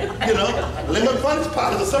 You know, lemon furniture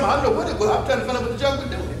polish or something. I don't know what it was. I'm trying to find out what the junk was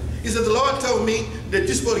doing. He said, the Lord told me that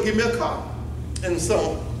you're supposed to give me a car. And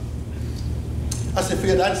so I said,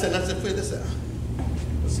 figure it out. I said, figure this out.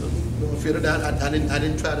 So I figured it out. I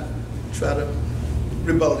didn't try to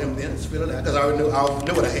rebuttal him then. I just figured it out because I already knew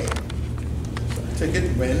what I had. So I took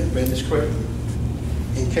it, ran this credit,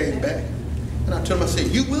 and came back. And I told him, I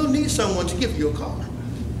said, you will need someone to give you a car.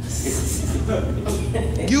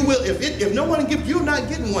 You will, if no one gives, you're not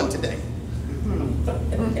getting one today.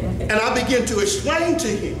 And I began to explain to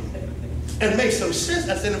him and make some sense.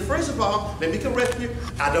 I said, first of all, let me correct you.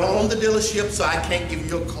 I don't own the dealership, so I can't give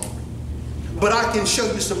you a car. But I can show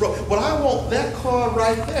you some road. Well, I want that car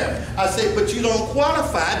right there. I say, but you don't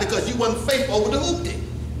qualify because you wasn't faithful over the hoopty.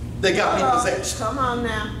 They got me possessed. Come on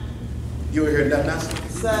now. You heard that now?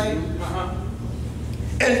 Say.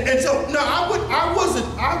 And so no, I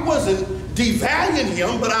wasn't devaluing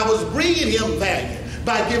him, but I was bringing him value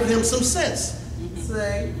by giving him some sense.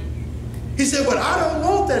 Say. He said, well, I don't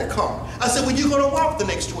want that car. I said, well, you're going to walk the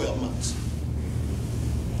next 12 months.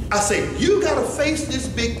 I said, you got to face this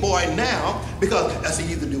big boy now, because I said,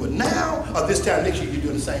 you either do it now or this time next year you're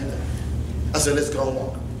doing the same thing. I said, let's go and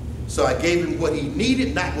walk. So I gave him what he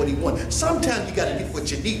needed, not what he wanted. Sometimes you got to get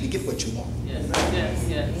what you need to get what you want.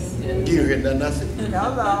 Yes. You hear that? I said,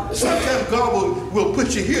 Hello. sometimes God will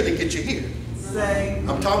put you here to get you here. Say.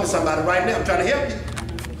 I'm talking to somebody right now. I'm trying to help you.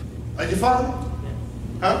 Are you following?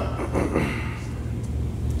 Huh?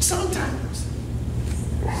 Sometimes.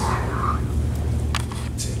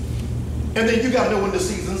 And then you got to know when the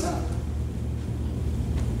season's up.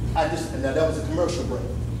 Now that was a commercial break.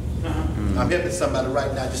 I'm helping somebody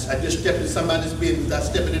right now. I just stepped in somebody's business. I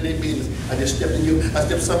stepped in their business. I just stepped in you. I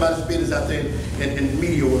stepped somebody's business out there in the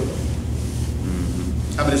media world.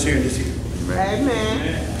 I'm just hearing this here.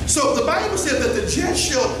 Amen. So the Bible says that the just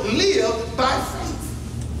shall live by faith.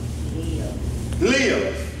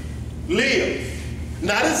 Live.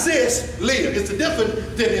 Not exist, live. It's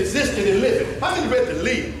different than existing and living. How many read to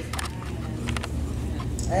live?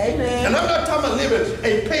 Amen. And I'm not talking about living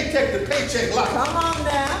a paycheck to paycheck life. Come on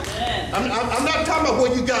now. I'm not talking about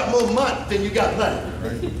where you got more money than you got money.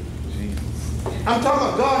 Right. I'm talking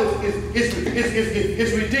about God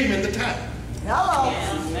is redeeming the time. Hello.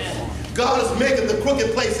 God is making the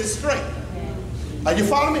crooked places straight. Are you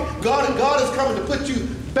following me? God is coming to put you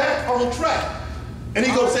back on track. And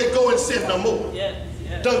He's going to say, go and sin no more.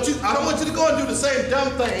 I don't want you to go and do the same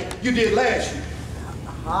dumb thing you did last year.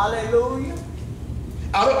 Hallelujah.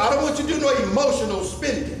 I don't want you to do no emotional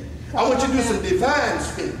spending. I want you to do some divine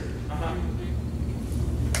spending.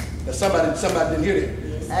 Now somebody didn't hear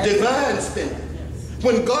that. Divine spending.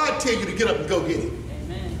 When God tells you to get up and go get it.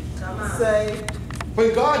 Say.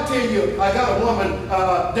 When God tell you, I got a woman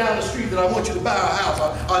down the street that I want you to buy a house,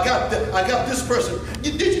 or I got this person.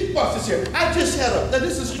 Did you watch this here? I just had now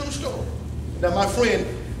this is a true story. Now my friend,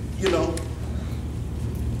 you know,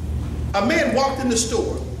 a man walked in the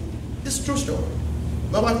store. This is a true story.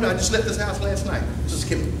 My wife and I just left this house last night. Just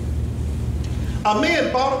kidding. A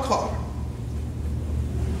man bought a car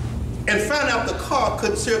and found out the car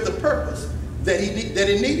couldn't serve the purpose that he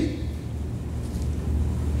needed.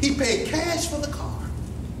 He paid cash for the car.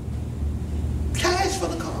 Cash for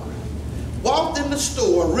the car. Walked in the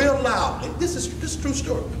store real loudly. This is a true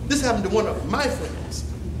story. This happened to one of my friends.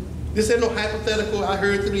 This ain't no hypothetical I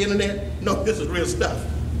heard through the internet. No, this is real stuff.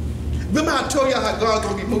 Remember I told y'all how God's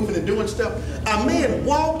gonna be moving and doing stuff? A man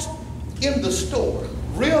walked in the store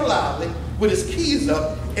real loudly with his keys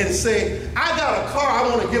up and said, I got a car I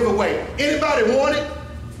want to give away. Anybody want it?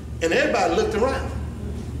 And everybody looked around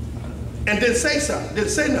and didn't say something, didn't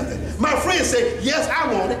say nothing. My friend said, yes,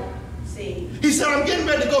 I want it. See. He said, I'm getting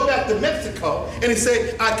ready to go back to Mexico. And he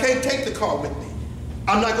said, I can't take the car with me.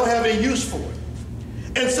 I'm not going to have any use for it.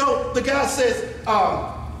 And so the guy says,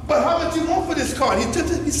 but how much you want for this car? And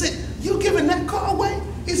he said, you giving that car away?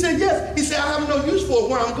 He said, yes. He said, I have no use for it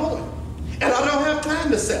where I'm going. And I don't have time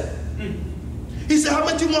to sell it. He said, how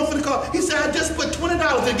much you want for the car? He said, I just put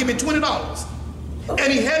 $20 and give me $20.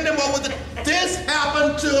 And he handed him over this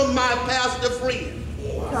happened to my pastor friend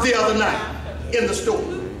the other night in the store.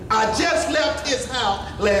 I just left his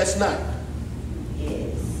house last night.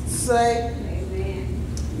 Yes. Say. Amen.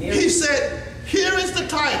 He said, here is the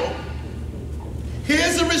title.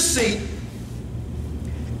 Here's the receipt.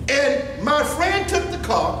 And my friend took the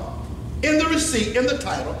car in the receipt, in the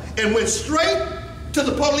title, and went straight to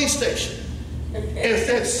the police station and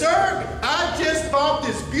said, sir, I just bought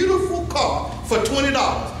this beautiful car for $20.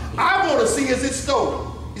 I want to see, is it stolen?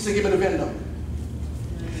 He said, give me the VIN number.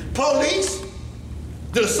 Police,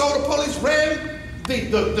 the DeSoto police ran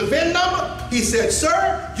the VIN number. He said,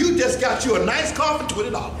 sir, you just got you a nice car for $20. You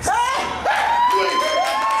ain't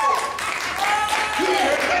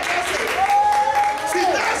heard that? See,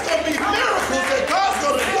 that's going to be miracles that God's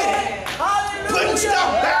going to do. Putting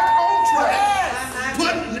stuff back on track.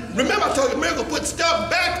 Remember I told you, miracle, put stuff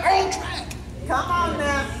back on track. Come on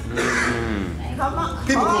now. Come on.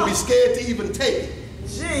 People going to be scared to even take it.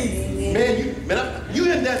 Jesus. Man,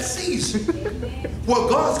 you in that season where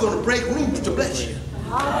God's going to break rules to bless you. You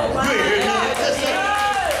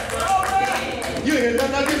ain't heard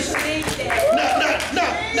nothing.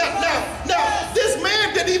 Now, this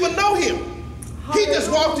man didn't even know him. He just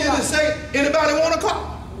walked in and said, anybody want a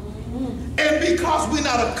car? And because we're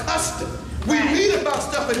not accustomed, we read about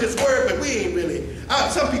stuff in this word, but we ain't really.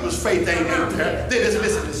 Some people's faith ain't there. They just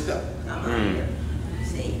listen to stuff.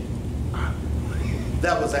 See.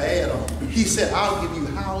 That was an add-on. He said, I'll give you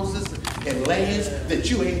houses and lands that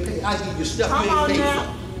you ain't paid. I'll give you stuff you ain't paid for.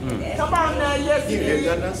 Come on now, yes, You it ain't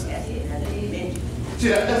done is. nothing. See,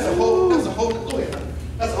 that's a whole, go ahead.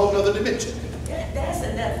 That's a whole other dimension. That's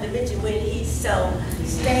another dimension when he's so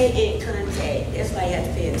stay in contact. That's why you have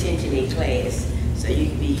to pay attention in class so you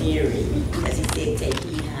can be hearing. As he said, take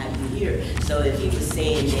heed how you hear. So if he was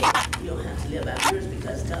saying that you don't have to live by words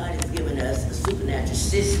because God has given us a supernatural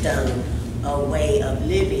system, a way of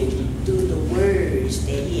living through the words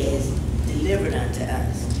that he has delivered unto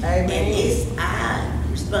us. Amen. And it's our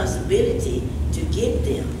responsibility to get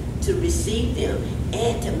them, to receive them,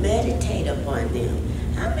 and to meditate upon them.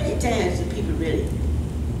 How many times do people really,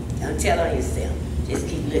 don't tell on yourself, just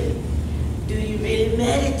keep looking. Do you really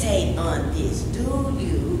meditate on this? Do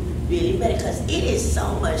you really meditate? Because it is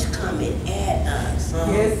so much coming at us.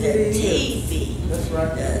 Yes, The it is. TV, That's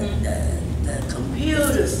right. the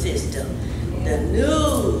computer system, the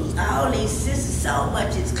news, all these systems, so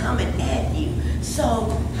much is coming at you. So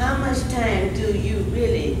how much time do you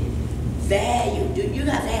really value? You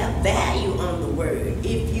have to have value on the word.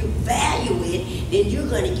 If you value it, then you're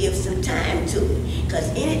going to give some time to it. Because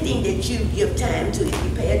anything that you give time to, if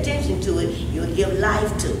you pay attention to it, you'll give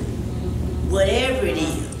life to it. Whatever it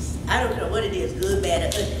is. I don't care what it is, good, bad, or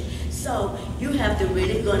ugly. So you have to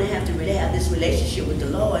really have this relationship with the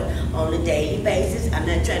Lord on a daily basis. I'm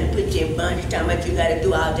not trying to put you in bondage, talking about you got to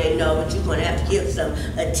do all day, no, but you're going to have to give some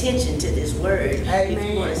attention to this word. Amen. If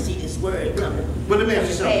you want to see this word come to Let me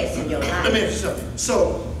ask you pass in your something. life. Let me ask you something.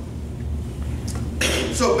 So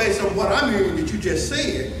based on what I'm hearing that you just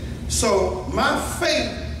said, so my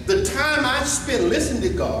faith, the time I spend listening to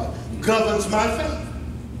God, governs my faith.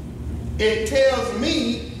 It tells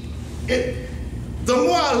me, the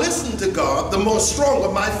more I listen to God, the more stronger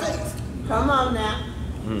my faith. Come on now.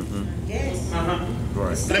 Yes.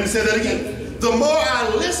 Right. Let me say that again. The more I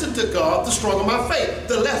listen to God, the stronger my faith.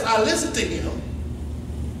 The less I listen to him,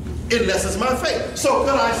 It lessens my faith. So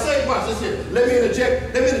could I say, watch this here. Let me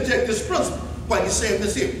interject this principle while you're saying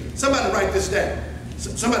this here. Somebody write this down.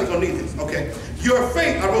 Somebody gonna need this, okay? Your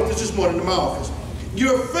faith, I wrote this morning in my office.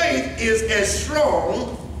 Your faith is as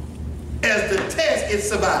strong as the test it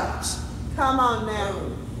survives. Come on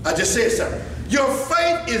now. I just said something. Your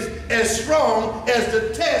faith is as strong as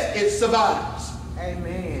the test it survives.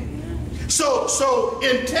 Amen. So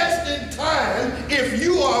in testing time, if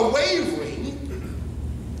you are wavering,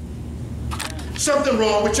 something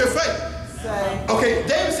wrong with your faith. Say. Okay,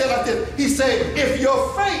 David said like this. He said, if your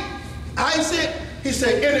faith, Isaac, he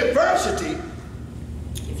said, in adversity,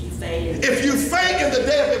 if you faint in the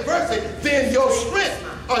day of adversity, then your strength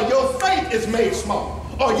or your faith is made small,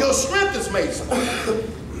 or your strength is made small.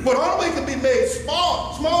 But the only way it can be made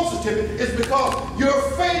small certificate is because your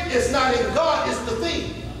faith is not in God, it's the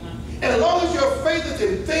thing. And as long as your faith is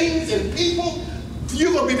in things and people,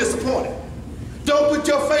 you're going to be disappointed. Don't put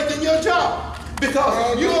your faith in your job.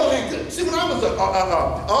 Because you only, see, when I was I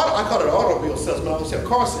call it an automobile salesman, I don't say a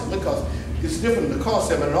car salesman because it's different than a car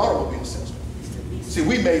salesman and an automobile salesman. See,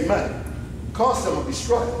 we made money. Car salesman be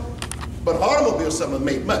struggling. But automobile salesman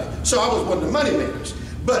made money. So I was one of the money makers.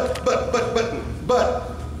 But,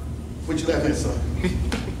 what you laughing at, son?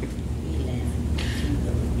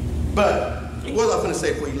 But, what was I going to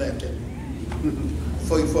say before you laughed at me?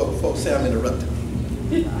 Before say I'm interrupted.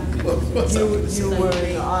 You were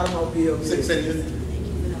in the automobile business.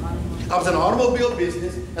 I was in the automobile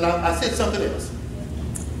business, and I said something else.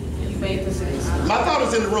 My thought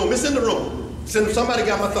is in the room. It's in the room. Somebody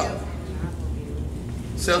got my thought.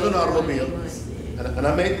 Selling an automobile, and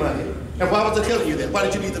I made money. And why was I telling you that? Why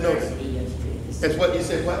did you need to know that? That's what you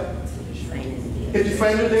said, what? If you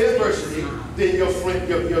frame the day of adversity, then your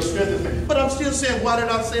strength is made. But I'm still saying, why did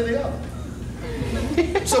I say the other?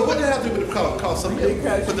 So what did I have to do with the cost of milk?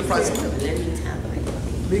 With the price of milk?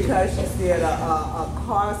 Because you said a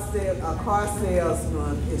car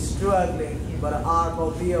salesman is struggling, but an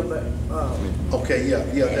automobile, okay, yeah.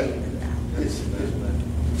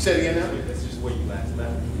 Say it again now. That's just where you last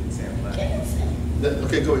left.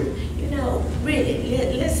 Okay, go ahead. You know, really,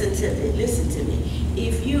 listen to me.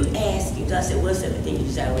 If you ask, God said, what's everything you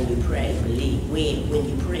desire when you pray? Believe when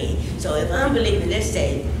you pray. So if I'm believing, let's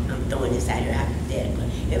say, I'm throwing this out here hypothetically.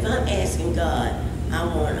 If I'm asking God,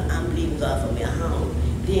 I'm believing God for me a home,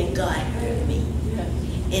 then God heard me.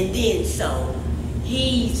 And then so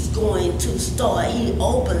He's going to start, He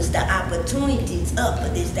opens the opportunities up for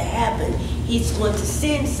this to happen. He's going to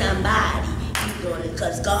send somebody.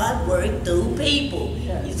 Because God worked through people.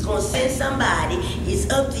 He's going to send somebody. It's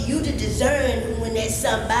up to you to discern when that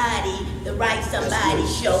somebody, the right somebody,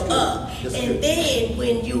 show up. And then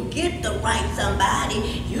when you get the right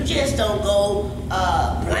somebody, you just don't go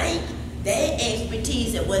blank. Their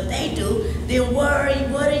expertise at what they do, then worry,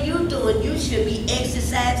 what are you doing? You should be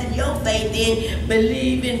exercising your faith in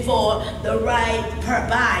believing for the right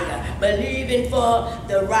buyer, believing for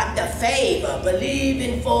the favor,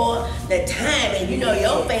 believing for the time. And you know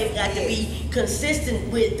your faith got to be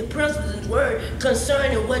consistent with the principles of the word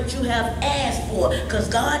concerning what you have asked for. Because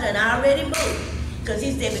God had already moved. Because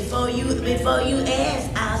He said, before you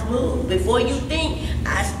ask, I move. Before you think,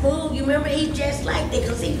 I move. You remember, He's just like that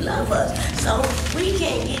because He loves us. So we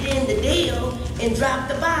can't get in the deal and drop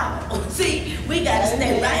the ball. See, we got to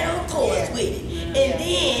stay right on course with it. And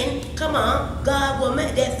then, come on, God will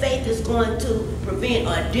make that faith is going to prevent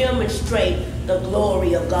or demonstrate the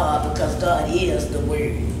glory of God because God is the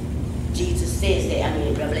Word. Jesus says that,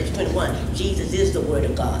 in Revelation 21, Jesus is the Word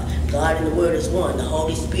of God. God and the Word is one. The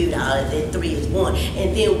Holy Spirit, all of that three is one.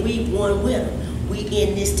 And then we one with Him. We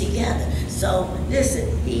in this together. So,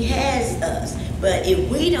 listen, He has us. But if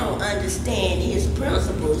we don't understand His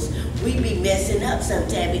principles, we be messing up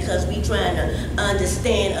sometimes because we trying to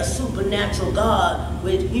understand a supernatural God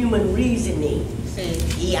with human reasoning.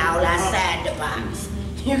 He all outside the box.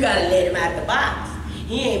 You gotta let Him out the box.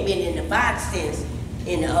 He ain't been in the box since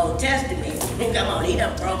in the Old Testament. Come on, He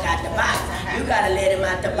done broke out the box. You gotta let Him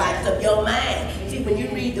out the box of your mind. See, when you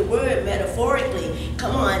read the word metaphorically,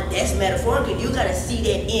 come on, that's metaphorical. You gotta see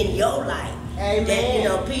that in your life. Amen.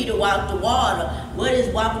 That, Peter walked the water. What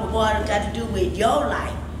does walking the water got to do with your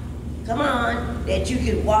life? Come on, that you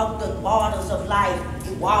can walk the waters of life.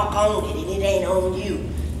 You walk on it and it ain't on you.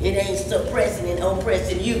 It ain't suppressing and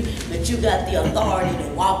oppressing you, but you got the authority to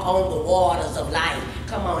walk on the waters of life.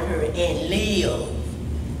 Come on here and live.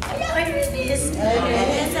 Are y'all hearing this? And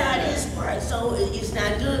that's how this works. So it's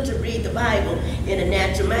not good to read the Bible in a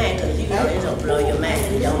natural mind because it'll blow your mind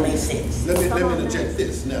and it don't make sense. Let me interject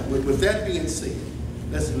this. Now, with that being said,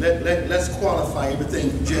 let's qualify everything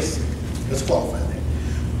you just said. Let's qualify that.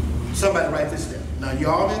 Somebody write this down. Now,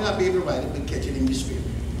 y'all may not be able to write it, but catch it in your spirit.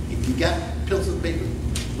 If you got pencils and paper,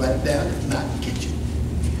 write it down. If not, catch it.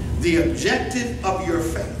 The objective of your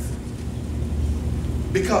faith.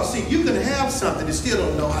 Because, see, you can have something and still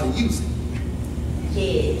don't know how to use it.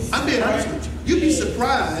 Yes. I'm being honest with you. You'd be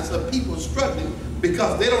surprised of people struggling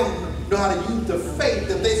because they don't know how to use the faith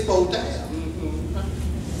that they're supposed to have.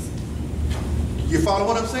 You follow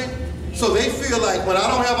what I'm saying? So they feel like, when I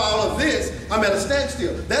don't have all of this, I'm at a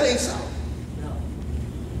standstill. That ain't so. No.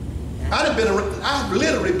 I've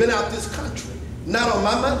literally been out this country, not on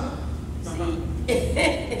my money.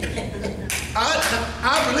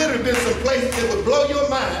 I've literally been some places that would blow your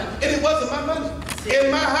mind, and it wasn't my money.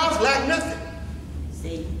 In my house, lacked nothing.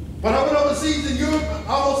 See? When I went overseas in Europe,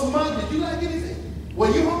 almost a month, did you lack anything? Were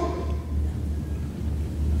you hungry?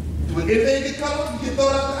 When anything get cut off, you get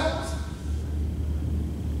thrown out the house.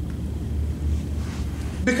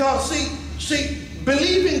 Because see,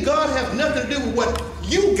 believing God has nothing to do with what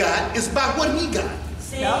you got, it's about what He got.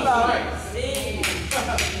 See? See?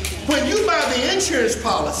 When you buy the insurance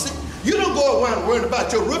policy, you don't go around worrying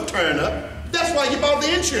about your roof tearing up. That's why you bought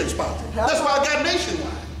the insurance policy. That's why I got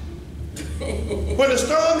Nationwide. When the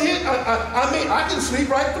storm hit, I mean, I can sleep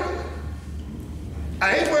right through it.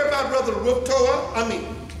 I ain't worried about whether the roof tore up. I mean,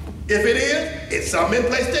 if it is, it's something in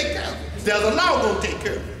place to take care of it. There's a law going to take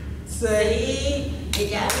care of it. See? Did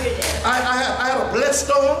y'all hear that? I had a blessed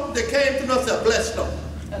storm that came through. I said, a blessed storm.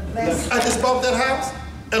 I just bought that house,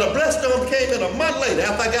 and a blessed storm came in a month later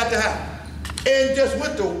after I got the house. And just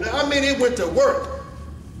went to, it went to work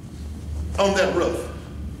on that roof.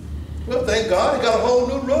 Well, thank God, it got a whole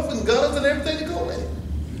new roof and gutters and everything to go with it.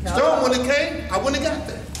 Storm, when it came, I wouldn't have got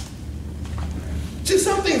that. See,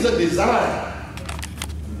 some things are designed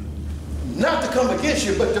not to come against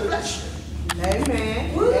you, but to bless you.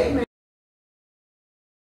 Amen. Amen.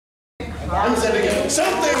 I'm saying it again.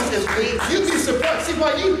 Some things is, you'd be surprised. See,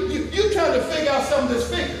 why you trying to figure out some of this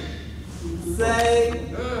figure. Say.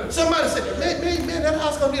 Somebody said, man, that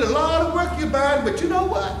house gonna need a lot of work you're buying, but you know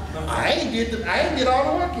what? I ain't did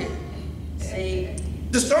all the work in. See?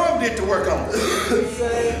 The storm did the work on it.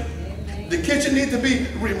 Say. The kitchen needs to be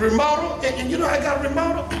remodeled, and you know I got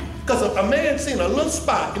remodeled? Because a man seen a little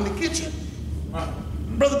spot in the kitchen.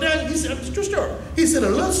 Brother Dan, he said, it's a true story. He said a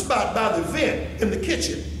little spot by the vent in the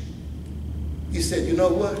kitchen. He said, you know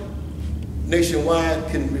what? Nationwide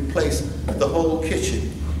can replace the whole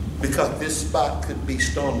kitchen because this spot could be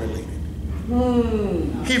storm related.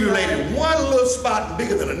 He related one little spot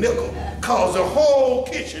bigger than a nickel, caused the whole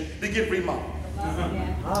kitchen to get remodeled.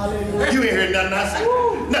 Hallelujah. You ain't heard nothing I said.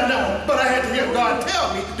 No, but I had to hear God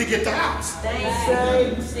tell me to get the house.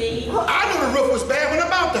 Thank you. See? I knew the roof was bad when I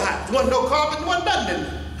bought the house. There wasn't no carpet, wasn't nothing in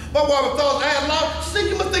there. My wife thought I had lost. See,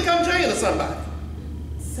 you must think I'm Jane or somebody.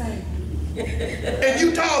 Say. And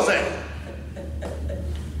you Tarzan.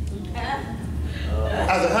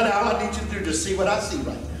 I said, honey, all I need you to do is just see what I see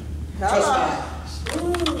right now. Trust my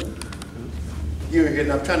eyes. You ain't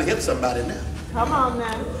getting, I'm trying to hit somebody now. Come on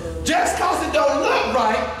now. Just because it don't look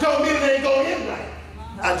right, don't mean it ain't going in right.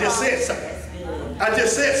 I just said something.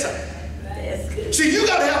 That's good. See, you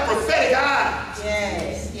got to have prophetic eyes.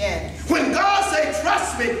 Yes, yes. When God say,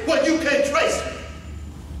 trust me, well, you can't trace me.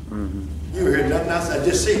 You heard nothing else. I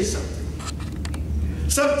just said something.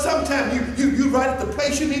 Sometimes you right at the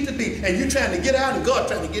place you need to be, and you trying to get out, and God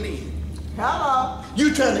trying to get in. Hello.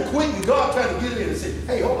 You trying to quit, and God trying to get in and say,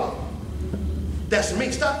 hey, hold on. That's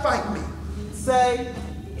me. Stop fighting me. Say.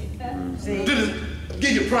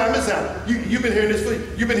 Give you a prime example. You've been hearing this,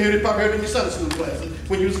 you've been hearing it, probably heard it in your Sunday school classes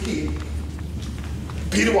when you was a kid.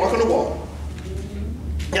 Peter walking the water.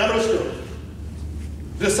 Y'all know the story.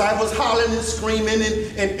 The disciples hollering and screaming,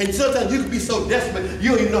 and sometimes you can be so desperate, you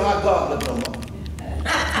don't even know how God looked no more.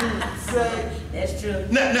 Say. That's true.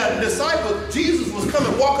 Now the disciples, Jesus was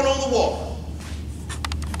coming walking on the water.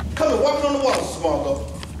 Coming walking on the water, small though,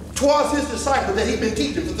 towards his disciples that he'd been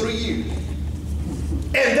teaching for 3 years.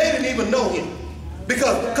 And they didn't even know him.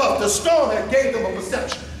 Because the storm had gave them a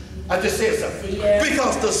perception. I just said something. Yeah.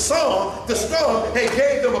 Because the storm had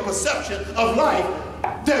gave them a perception of life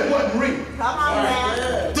that wasn't real. Come on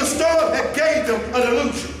now. The storm had gave them an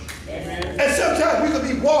illusion. And sometimes we could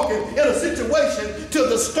be walking in a situation till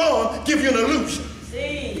the storm give you an illusion.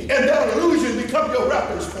 See? And that illusion become your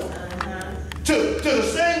reference point. To the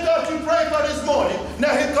same God you prayed for this morning,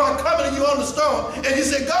 now here God coming to you on the storm, and you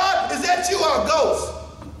say, God, is that you or a ghost?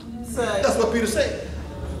 Say. That's what Peter said.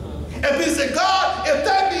 And Peter said, God, if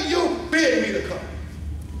that be you, bid me to come.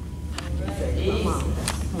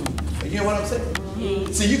 You hear what I'm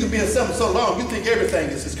saying? See, you can be in something so long, you think everything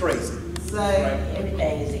is just crazy. Say.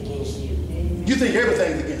 Everything is against you. You think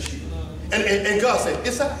everything's against you. And God said,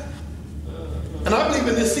 it's all right. And I believe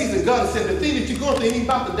in this season, God has said the thing that you're going through ain't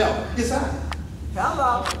about the devil. It's I.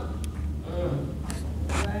 Hello.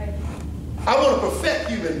 I want to perfect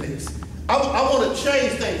you in this. I want to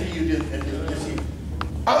change things for you this year.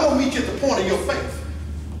 I want to meet you at the point of your faith.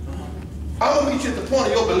 I want to meet you at the point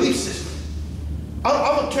of your belief system.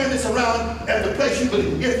 I'm going to turn this around at the place you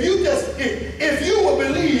believe. If you will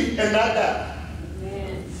believe and not doubt.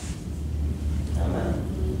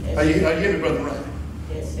 Are you hearing me, Brother Ryan?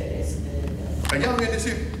 Yes, sir, that's good. Are y'all hearing this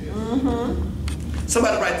here?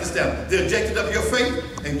 Somebody write this down. The objective of your faith,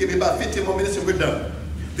 and give me about 15 more minutes and we're done.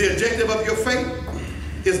 The objective of your faith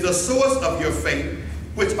is the source of your faith,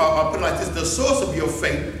 which, I'll put it like this, the source of your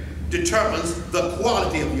faith determines the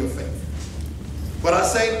quality of your faith. What I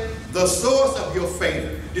say, the source of your faith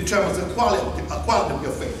determines the quality of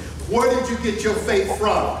your faith. Where did you get your faith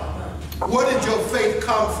from? Where did your faith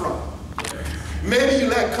come from? Maybe you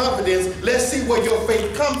lack confidence. Let's see where your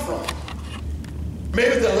faith comes from.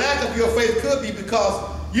 Maybe the lack of your faith could be because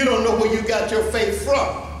you don't know where you got your faith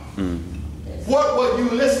from. What were you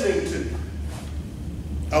listening to?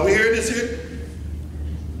 Are we hearing this here?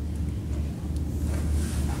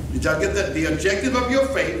 Did y'all get that? The objective of your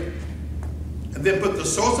faith, and then put the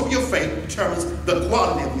source of your faith determines the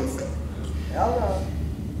quality of your faith. Hello.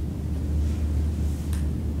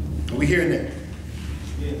 Are we hearing that?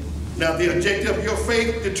 Yes. Now, the objective of your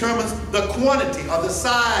faith determines the quantity or the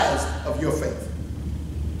size of your faith.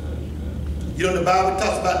 You know, the Bible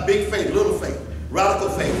talks about big faith, little faith, radical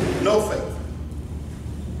faith, no faith.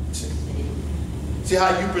 See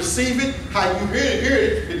how you perceive it, how you hear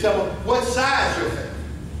it, determine what size your faith.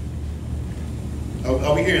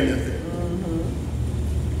 Are we hearing that thing?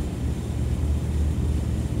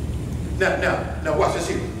 Now watch this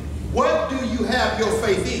here. What do you have your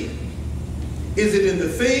faith in? Is it in the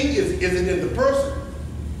thing? Is it in the person?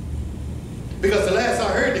 Because the last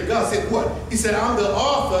I heard that God said what? He said, I'm the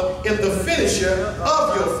author and the finisher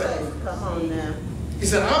of your faith. Come on now. He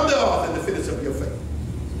said, I'm the author and the finisher of your faith.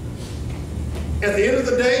 At the end of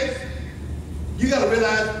the day, you got to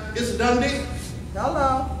realize it's a done deal.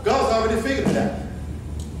 Hello. God's already figured it out.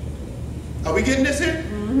 Are we getting this here?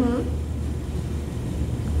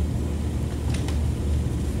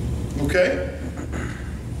 Okay.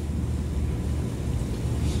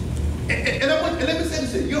 And let me say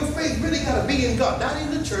this here. Your faith really got to be in God. Not in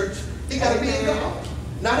the church. It got to be in God.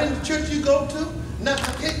 Not in the church you go to.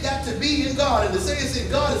 It got to be in God. And to say it's in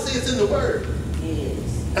God, it says it's in the Word. Yes.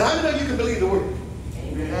 And how many of you can believe the Word?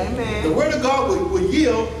 Amen. The Word of God will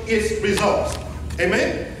yield its results.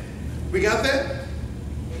 Amen? We got that?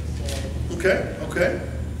 Okay, okay.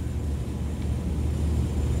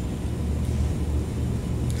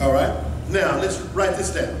 All right. Now, let's write this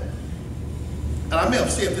down. And I may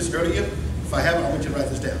have said this earlier. If I haven't, I want you to write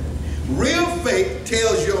this down. Real faith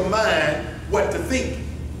tells your mind what to think.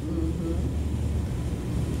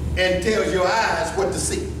 And tells your eyes what to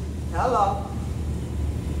see. Hello.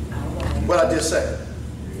 What I just said.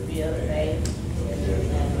 Real faith.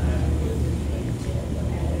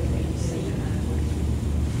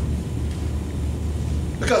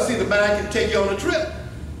 Because see, the mind can take you on a trip.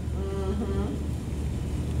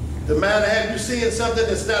 The mind will have you seeing something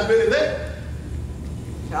that's not really there.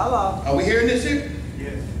 Hello. Are we hearing this here?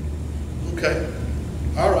 Yes. Okay.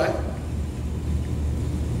 All right.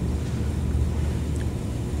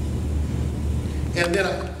 And then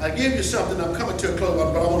I gave you something. I'm coming to a close,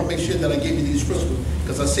 but I want to make sure that I give you these principles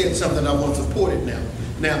because I said something I want to support it now.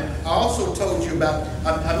 Now, I also told you about,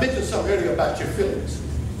 I mentioned something earlier about your feelings.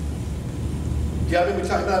 Do y'all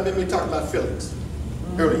remember me talking about feelings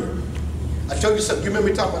earlier? I told you something. You remember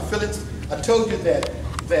me talking about feelings? I told you that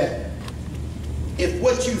if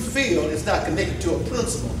what you feel is not connected to a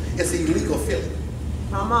principle, it's an illegal feeling.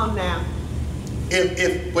 Come on now.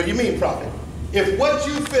 What do you mean, Prophet? If what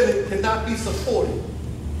you feel cannot be supported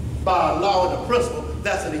by a law and a principle,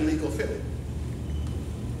 that's an illegal feeling.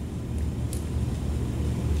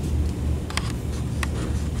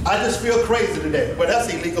 I just feel crazy today. Well, that's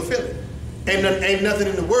an illegal feeling. Ain't nothing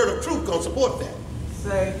in the word of truth gonna support that.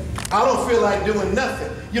 Say. I don't feel like doing nothing.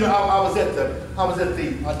 You know, I was at the, I'll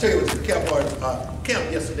tell you, it was the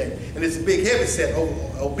camp yesterday, and this big heavyset,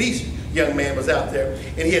 obese young man was out there,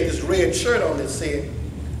 and he had this red shirt on that said,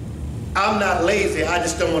 I'm not lazy, I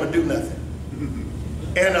just don't want to do nothing.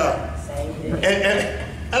 And I'm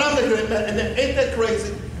looking at that, and ain't that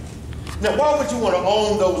crazy? Now, why would you want to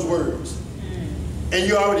own those words? And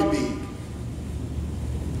you're already big.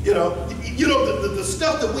 You know the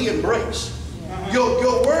stuff that we embrace.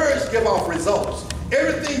 Your words give off results.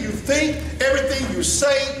 Everything you think, everything you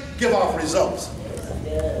say, give off results.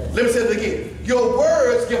 Let me say it again. Your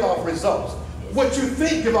words give off results. What you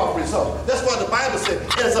think give off results. That's why the Bible said,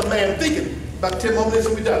 as a man thinketh. About 10 more minutes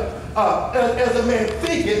and we're done. As a man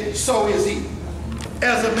thinketh, so is he.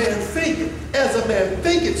 As a man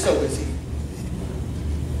thinketh, so is he.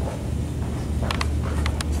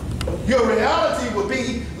 Your reality will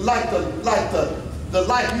be like the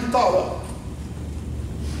life you thought of.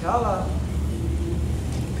 Hello.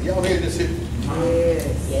 Y'all hear this here?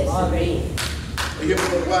 Yes. Yes, amen. Are you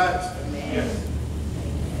hearing me, wives? Amen.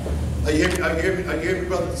 Are you hearing me,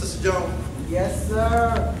 brother and sister John? Yes,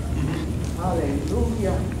 sir.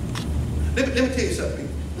 Hallelujah. Let me tell you something,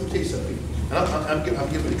 people. Let me tell you something, people. And I'm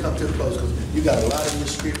getting ready to come to the close because you got a lot in your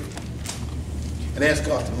spirit. And ask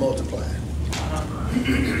God to multiply it.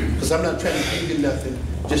 Because I'm not trying to give you nothing,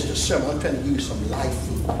 just a sermon. I'm trying to give you some life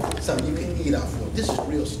food, something you can eat off of. This is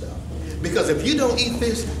real stuff. Because if you don't eat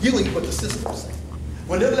this, you're going to eat what the system says.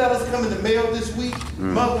 When them letters come in the mail this week,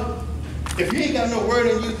 mother, if you ain't got no word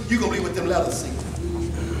in you, you're going to believe what them letters say.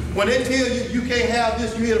 When they tell you you can't have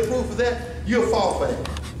this, you hear the proof of that, you'll fall for that.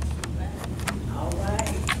 All right.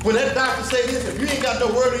 When that doctor say this, if you ain't got no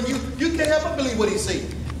word in you, you can't help but believe what he said.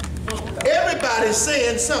 Everybody's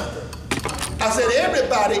saying something. I said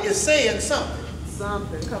everybody is saying something.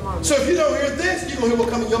 Something. Come on. So if you don't hear this, you're going to hear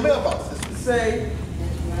what comes in your mailbox. Say.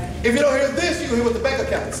 If you don't hear this, you're going to hear what the bank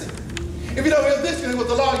account said. If you don't hear this, you're going to hear what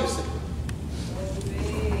the lawyer said.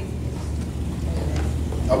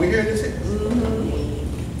 Are we hearing this here?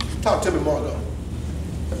 Mm-hmm. Talk to me, Margot.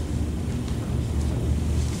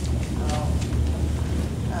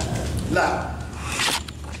 Loud.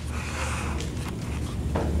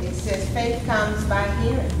 It says faith comes by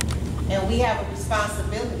hearing, and we have a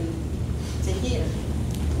responsibility to hear.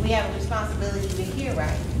 We have a responsibility to hear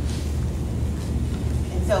right.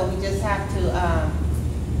 And so we just have to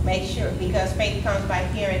make sure, because faith comes by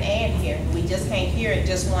hearing and hearing. We just can't hear it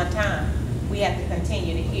just one time. We have to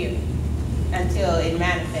continue to hear it until it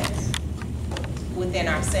manifests within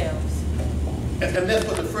ourselves. And that's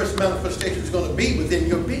what the first manifestation is going to be within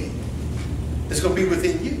your being. It's going to be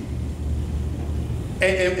within you.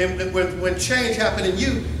 And when change happens in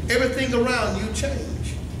you, everything around you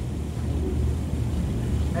change.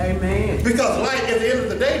 Amen. Because life, at the end of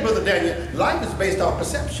the day, Brother Daniel, life is based on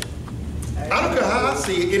perception. Amen. I don't care how I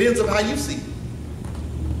see it, it ends up how you see it.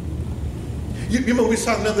 You remember we was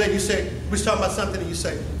talking the other day, you said, we was talking about something and you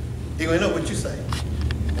say, you don't know what you say.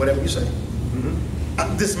 Whatever you say.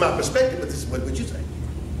 Mm-hmm. This is my perspective, but this is what you say.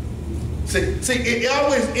 See, it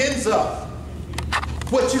always ends up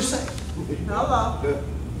what you say. Hello.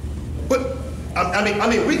 But I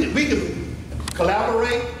mean, we can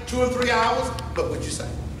collaborate 2 or 3 hours, but what you say.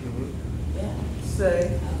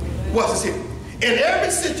 Say. Watch this here. In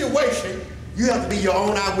every situation, you have to be your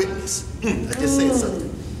own eyewitness. I just said something.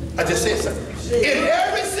 I just said something. In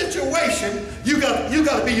every situation, you got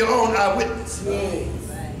to be your own eyewitness. Yes.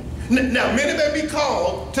 Now, many may be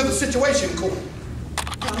called to the situation court.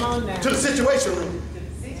 Come on now. To the situation room.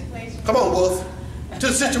 Come on, Wolf. To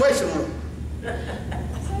the situation room.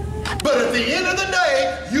 But at the end of the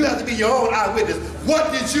day, you have to be your own eyewitness.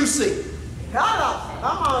 What did you see? Hello.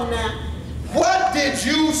 Come on now. What did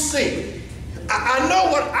you see? I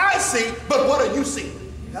know what I see, but what are you seeing?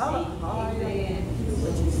 Hello.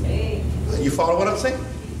 You follow what I'm saying?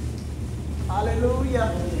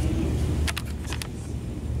 Hallelujah.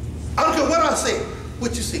 I don't care what I say.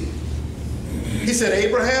 What you see? He said,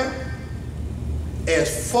 Abraham,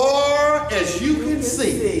 as far as you can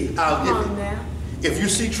see, I'll give it. If you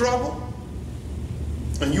see trouble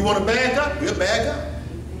and you want to bag up, we'll bag up.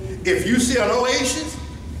 If you see an oasis,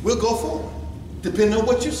 we'll go forward, depending on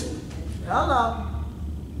what you see. Hello.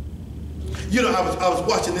 You know, I was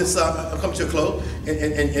watching this come to a close,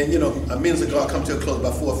 and you know, minutes ago I come to a close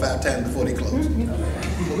about 4 or 5 times before they close.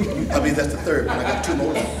 I mean, that's the third one. I got 2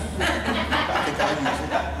 more. I think I'll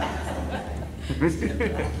use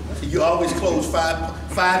it. You always close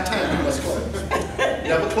 5 times. You must close.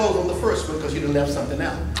 Never close on the first one because you didn't have something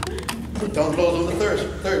out. Don't close on the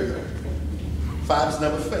third one. 5 is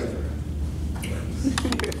never favored.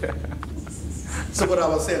 So what I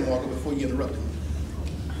was saying, Margaret, before you interrupted me.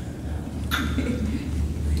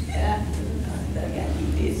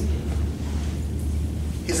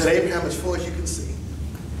 He said, Abraham, as far as you can see,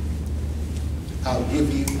 I'll give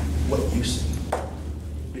you what you see.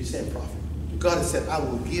 What he said, prophet. God has said, I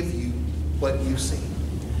will give you what you see.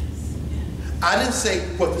 I didn't say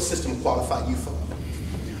what the system qualified you for.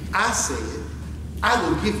 I said, I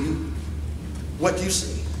will give you what you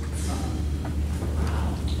see.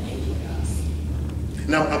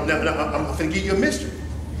 Now, I'm going to give you a mystery.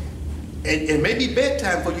 And it may be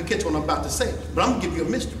bedtime before you catch what I'm about to say, but I'm going to give you a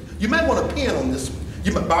mystery. You might want to pen on this one,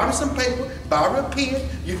 You might borrow some paper, borrow a pen.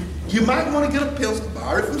 You might want to get a pencil,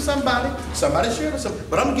 borrow it from somebody shared or something.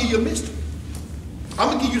 But I'm going to give you a mystery. I'm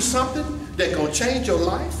going to give you something that's going to change your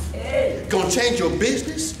life, going to change your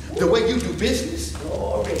business, the way you do business.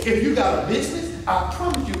 If you got a business, I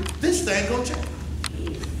promise you, this thing going to change.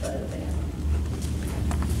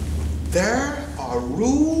 There are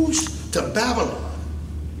rules to Babylon.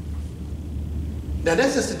 Now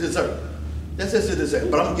that's just a dessert. That's just a dessert,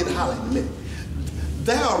 but I'm going to get highlighted in a minute.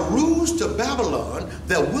 There are rules to Babylon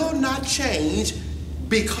that will not change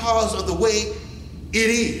because of the way it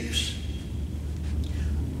is.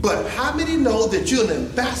 But how many know that you're an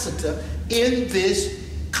ambassador in this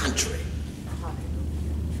country?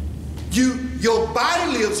 Your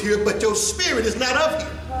body lives here, but your spirit is not of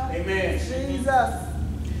here. Amen. Jesus.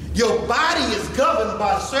 Your body is governed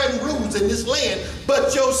by certain rules in this land,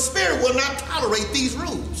 but your spirit will not tolerate these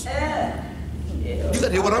rules. You got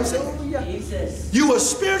to hear what I'm saying? Jesus. You are a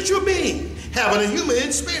spiritual being, having a human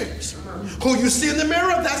experience. Who you see in the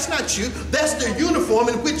mirror, that's not you. That's the uniform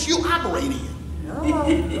in which you operate in. You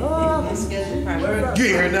ain't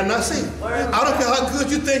heard nothing I say. I don't care how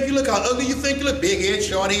good you think you look, how ugly you think you look, big head,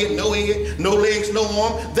 short head, no legs, no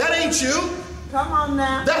arm. That ain't you. Come on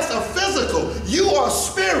now. That's a physical. You are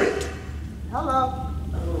spirit. Hello.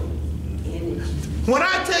 When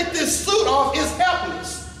I take this suit off, it's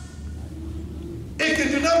helpless. It can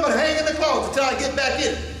do nothing but hang in the closet until I get back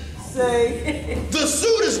in it. Say. The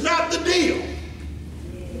suit is not the deal.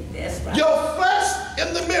 That's right. Your flesh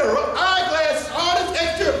in the mirror, eyeglasses, all this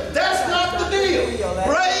extra, that's not the deal.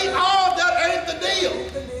 Braid, all that ain't the deal.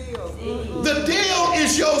 The deal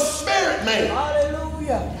is your spirit, man.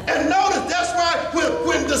 Hallelujah. And notice that's why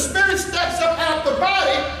when the spirit steps up out the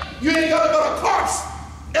body, you ain't got to go to corpse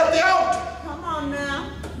at the altar. Come on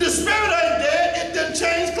now. The spirit ain't dead, it didn't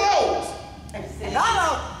change clothes.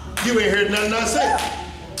 Hello. You ain't heard nothing I say.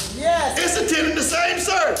 Yes. It's attending the same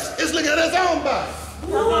service. It's looking at its own body.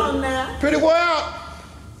 Come on now. Pretty well.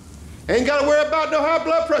 Ain't got to worry about no high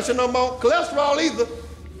blood pressure no more. Cholesterol either.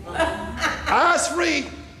 Eyes free.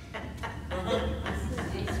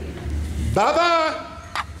 Bye-bye.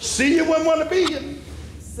 See you when want to be you.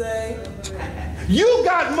 Say. You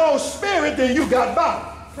got more spirit than you got body.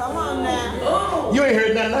 Come on now. You ain't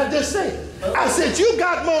heard nothing I just said. I said you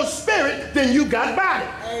got more spirit than you got body.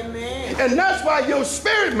 Amen. And that's why your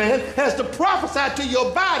spirit man has to prophesy to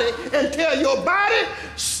your body and tell your body,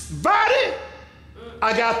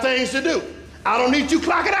 I got things to do. I don't need you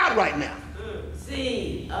clocking out right now.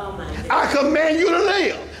 See, oh my God. I command you to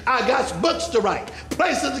live. I got books to write,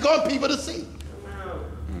 places to go, people to see.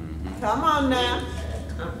 Come on now.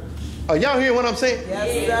 Are y'all hearing what I'm saying?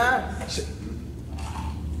 Yes, sir.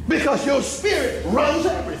 Because your spirit runs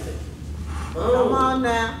everything. Come on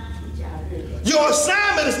now. Your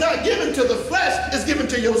assignment is not given to the flesh, it's given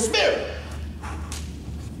to your spirit.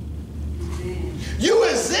 You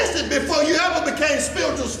existed before you ever became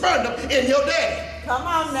spiritual sperm in your daddy. Come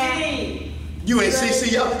on now. You ain't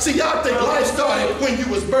see y'all think life started when you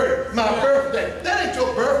was birthed. My birthday. That ain't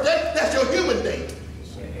your birthday, that's your human day.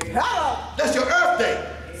 Hello. That's your earth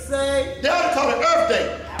day. Say. They ought to call it earth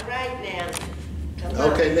day. All right now.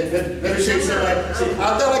 Okay, let me show you something. See,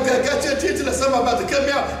 I thought I got your attention that somebody about to cut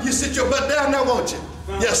me out. You sit your butt down now, won't you?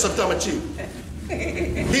 Yes, I'm talking about you.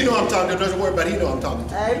 He know I'm talking to. Doesn't worry about it. He know I'm talking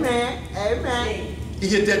to. Amen. Amen. He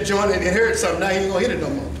hit that joint and heard something. Now he ain't gonna hit it no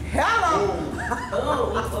more. Hello.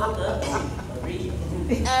 Oh, we spoke up. For real.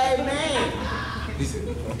 Amen.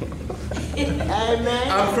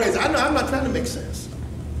 Amen. I'm crazy. I know I'm not trying to make sense.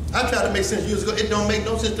 I tried to make sense years ago. It don't make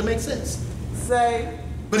no sense to make sense. Say.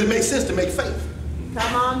 But it makes sense to make faith.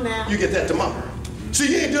 Come on now. You get that tomorrow. See,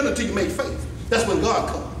 you ain't doing it until you make faith. That's when God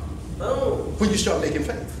comes. When you start making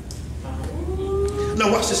faith. Now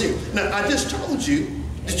watch this here. Now I just told you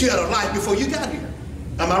that you had a life before you got here.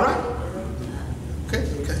 Am I right? Okay.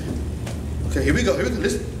 Okay, here we go.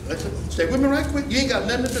 Listen. Stay with me right quick. You ain't got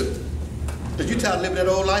nothing to do. Because you tired of living that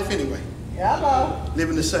old life anyway. Hello.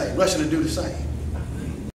 Living the same. Rushing to do the same.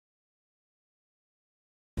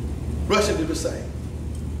 Rushing to do the same.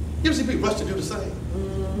 You ever see people rush to do the same?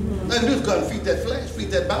 All you do is go out and feed that flesh,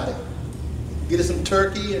 feed that body. Get it some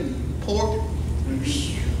turkey and pork.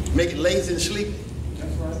 Make it lazy and sleepy.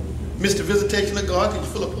 That's right. Miss the visitation of God because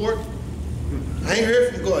you're full of pork. I ain't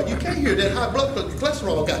heard from God. You can't hear that high blood pressure.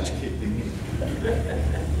 Cholesterol got you.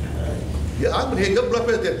 Yeah, I've been hearing your blood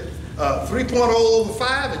pressure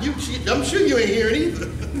 3.0/5, and I'm sure you ain't hearing either.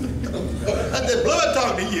 That's that blood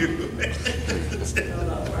talking to you.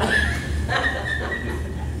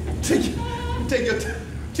 Take your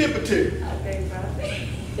temperature. Okay,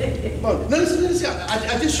 Prophet. Now listen.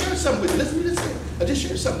 I just shared something with you. Listen to this. I just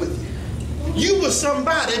shared something with you. You were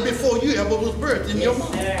somebody before you ever was birthed in your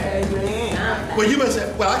mom. Amen. Well, you must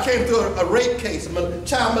say, well, I came through a rape case,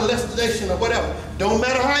 child molestation or whatever. Don't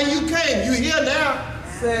matter how you came, you here now.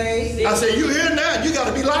 Say. I say, you here now, you got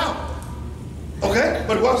to be loud. Okay?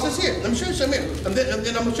 But watch this here. Let me show you something here. And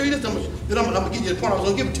then I'm going to show you this. Then I'm going to give you the point I was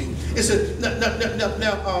going to give it to you. It said,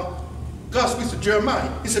 now, God speaks to Jeremiah.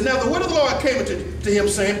 He said, now the word of the Lord came to him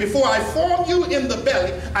saying, before I formed you in the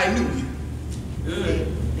belly, I knew you.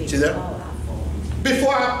 See that?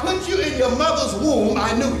 Before I put you in your mother's womb,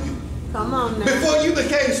 I knew you. Come on now. Before you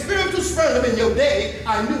became spiritual sperm in your day,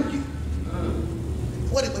 I knew you.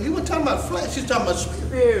 What? He wasn't talking about flesh, he's talking about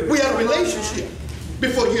spirit. We had a relationship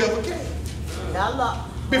before you ever came.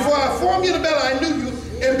 Before I formed you in the belly, I knew you.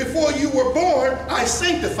 And before you were born, I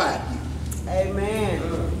sanctified you. Amen.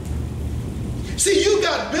 See, you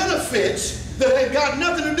got benefits that ain't got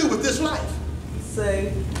nothing to do with this life.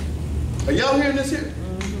 Say. Are y'all hearing this here?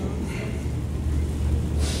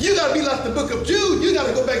 You got to be like the book of Jude. You got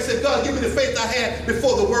to go back and say, God, give me the faith I had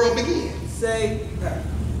before the world began. Say.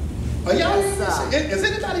 Are y'all hearing this? Is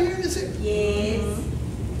anybody hearing this here? Yes.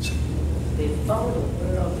 Before the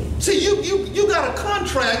world began. See, you got a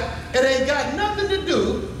contract that ain't got nothing to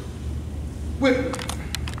do with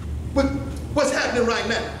what's happening right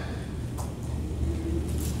now.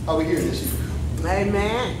 Are we hearing this here?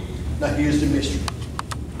 Amen. Now here's the mystery.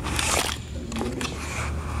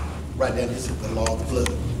 Right down this is the law of the blood.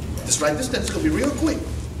 Just write this down. It's going to be real quick.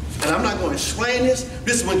 And I'm not going to explain this.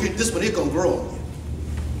 This one is going to grow on you.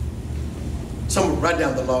 Someone write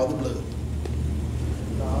down the law of the blood.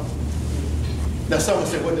 Now someone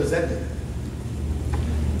said, what does that mean?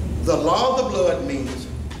 The law of the blood means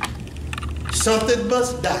something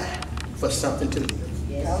must die for something to live.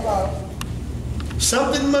 Yes, hello.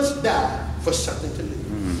 Something must die for something to live.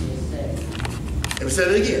 Yes, sir. Let me say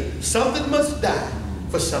it again. Something must die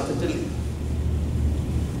for something to live.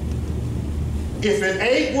 If it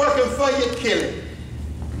ain't working for you, kill it.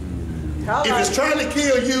 If it's trying to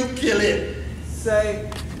kill you, kill it.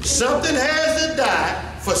 Say. Something has to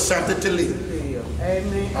die for something to live.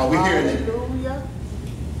 Amen. Are we hearing it? Hallelujah.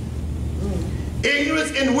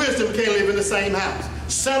 Ignorance and wisdom can't live in the same house.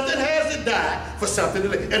 Something has to die for something to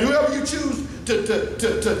live. And whoever you choose to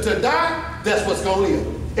die, that's what's going to live.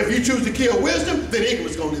 If you choose to kill wisdom, then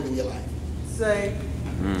ignorance is going to live in your life. Say.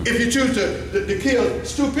 If you choose to kill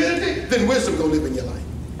stupidity, then wisdom is going to live in your life.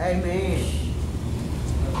 Amen.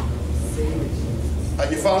 Are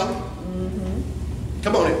you following?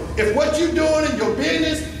 Come on in. If what you're doing in your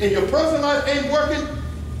business, in your personal life ain't working,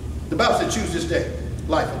 the Bible said choose this day,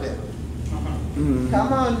 life or death.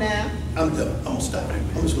 Come on now. I'm done. I'm going to stop.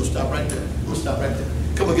 I'm just going to stop right there. I'm going to stop right there.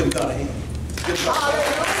 Come on, give God a hand. Give God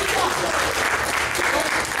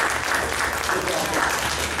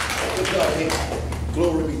a hand.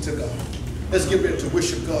 Glory be to God. Let's get ready to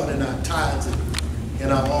worship God in our tithes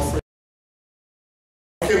and our offering.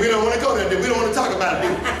 Okay, we don't want to go there. We don't want to talk about it.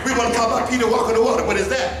 We want to talk about Peter walking the water. What is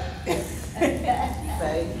that?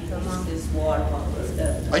 Say. Come on. This water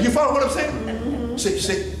stuff. Are you following what I'm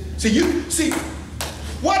saying? See,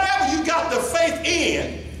 whatever you got the faith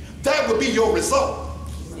in, that would be your result.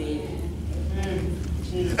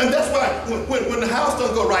 And that's why when the house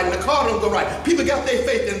don't go right and the car don't go right, people got their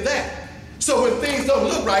faith in that. So when things don't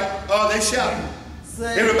look right, they shouting.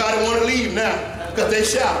 Everybody want to leave now because they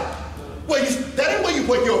shouting. Well, that ain't where you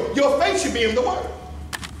put your faith should be in the word.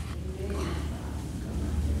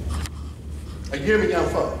 Are you hearing me, young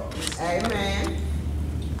folks? Amen.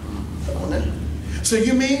 Come on now. So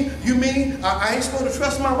you mean I ain't supposed to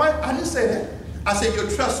trust my wife? I didn't say that. I said your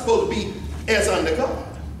trust is supposed to be as under God.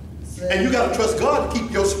 And you got to trust God to keep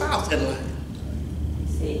your spouse in line.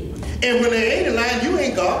 See. And when they ain't in line, you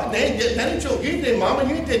ain't God. That ain't your, you ain't their mama,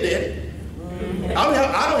 you ain't their daddy. I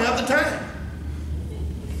don't have the time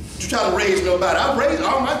to try to raise nobody. I've raised,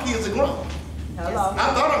 all my kids are grown. Hello.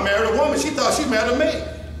 I thought I married a woman. She thought she married a man.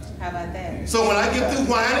 How about that? So when I get through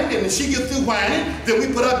whining and she gets through whining, then we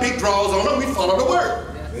put our big drawers on her, we follow the word.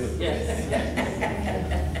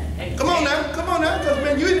 Come on now, because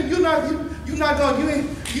man, you're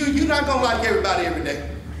not gonna like everybody every day.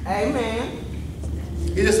 Amen.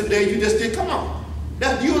 It's just a day you just did. Come on,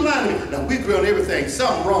 that's you lying to me. Now we agree on everything.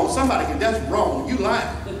 Something wrong. That's wrong. You lying.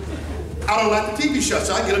 I don't like the TV show,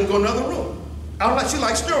 so I get them to go in another room. She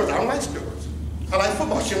likes stories. I don't like stories. I like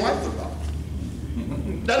football. She don't like football.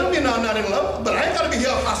 That don't mean I'm not in love, but I ain't got to be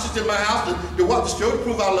here hostage in my house to watch the show to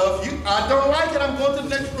prove I love you. I don't like it. I'm going to the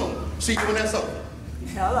next room. See you when that's over.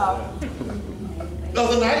 Hello. The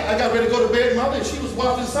other night, I got ready to go to bed, Mother, and she was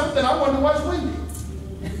watching something I wanted to watch with you.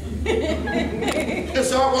 And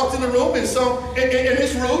so I walked in the room, and so, and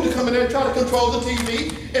it's rude to come in there and try to control the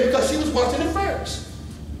TV, and because she was watching it first.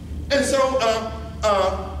 And so,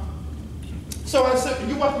 so I said,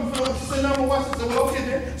 you watching film? She said, no, I'm gonna watch it. I said, well, okay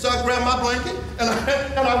then. So I grabbed my blanket,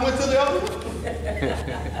 and I went to the other room.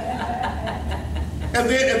 And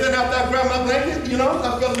then after I grabbed my blanket, you know,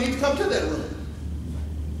 I was gonna need to come to that room.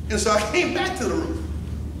 And so I came back to the room.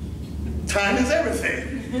 Time is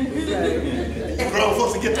everything. You grown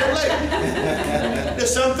folks to get that later.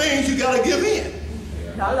 There's some things you gotta give in.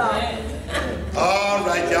 Hello. All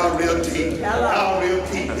right, y'all real deep. Y'all real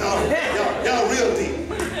deep. Y'all real deep.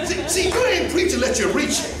 See, you ain't preaching, let you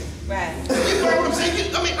reach it. Right. You know what I'm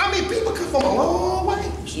saying? I mean, people come from a long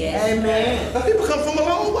ways. Yes. Amen. People come from a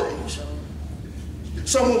long ways.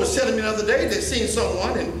 Someone was telling me the other day they seen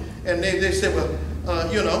someone and they said, well,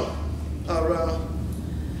 you know,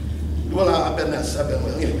 well, I bet not.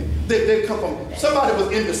 Well, anyway, they come from, somebody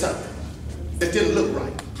was into something that didn't look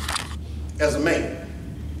right as a man.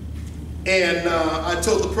 And I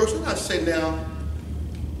told the person, I said, now,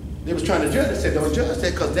 they was trying to judge. I said, don't judge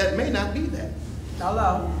that because that may not be that.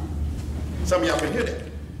 Hello. Some of y'all can hear that.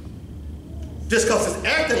 Just because it's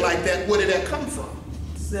acting like that, where did that come from?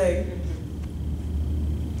 Say.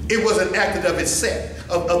 It wasn't acted of its sex,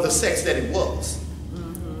 of the sex that it was.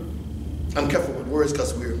 Mm-hmm. I'm careful with words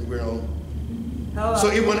because we're on. Hello.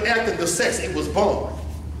 So it wasn't acted the sex it was born.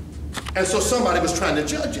 And so somebody was trying to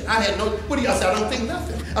judge it. I had no, what do you, I said, I don't think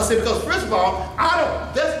nothing. I said, because first of all,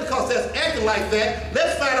 that's because that's acting like that.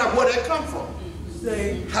 Let's find out where that come from.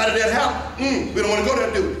 Say. How did that happen? We don't want to go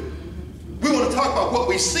there, do we? We want to talk about what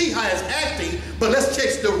we see, how it's acting, but let's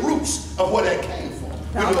chase the roots of where that came from.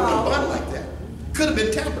 We don't want to run like that. Could have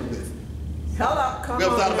been tampered with. Hello. Come We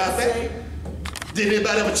ever on. thought about that? Say. Did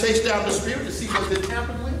anybody ever chase down the spirit to see what's been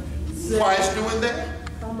tampered with? Say. Why it's doing that?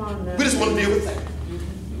 Come on now. We just want to deal with that.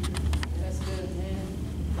 That's good, man.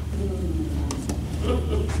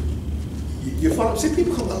 You follow? See,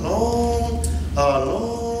 people come a long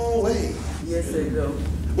way. Yes, they do.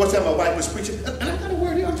 One time my wife was preaching, and I got a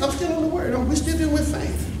word here. I'm still on the word. We still deal with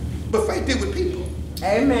faith. But faith deal with people.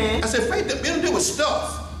 Amen. I said, faith doesn't deal with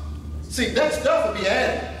stuff. See, that stuff will be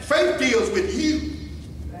added. Faith deals with you.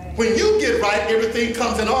 When you get right, everything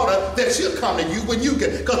comes in order. That should come to you when you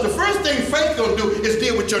get. Because the first thing faith going to do is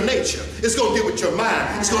deal with your nature. It's going to deal with your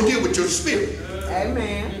mind. It's going to deal with your spirit.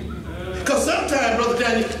 Amen. Because sometimes, Brother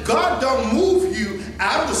Danny, God don't move you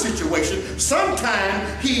out of the situation.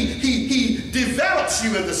 Sometimes he develops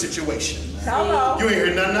you in the situation. Hello. You ain't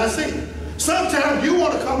heard nothing I seen. Sometimes you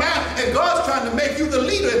want to come out and God's trying to make you the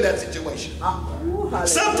leader in that situation.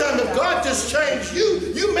 Sometimes if God just changed you,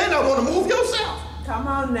 you may not want to move yourself. Come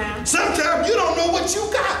on now. Sometimes you don't know what you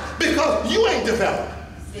got because you ain't developed.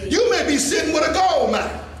 You may be sitting with a gold mine.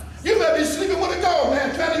 You may be sleeping with a gold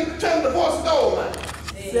mine, trying to divorce a gold mine.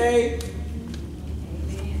 Say.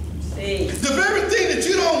 The very thing that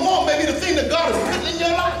you don't want may be the thing that God has put in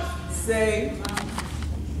your life. Say.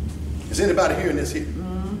 Is anybody hearing this here?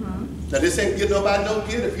 Now this ain't get nobody no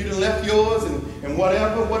good if you done left yours and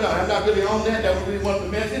whatever. I'm not really on that. That was really one of the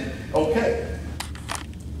message. Okay.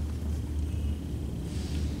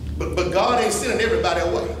 But God ain't sending everybody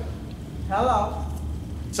away. Hello.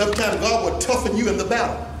 Sometimes God will toughen you in the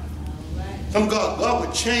battle. Some God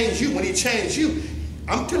will change you. When he changes you,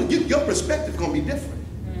 I'm telling you, your perspective is going to be different.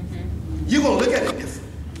 You're going to look at it different.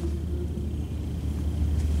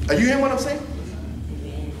 Are you hearing what I'm saying?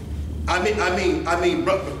 I mean,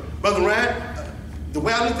 Brother Ryan, the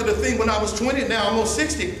way I looked at the thing when I was 20, now I'm almost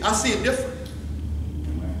 60, I see it different.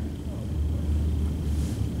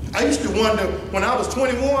 I used to wonder, when I was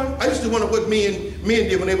 21, I used to wonder what men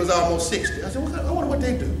did when they was almost 60. I said, I wonder what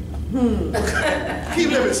they do. Keep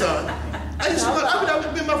living, son. I used to wonder, I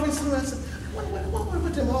would be my friend, I said,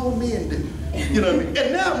 what them old men do? You know what I mean?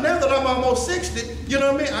 And now that I'm almost 60, you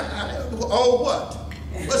know what I mean? Old what?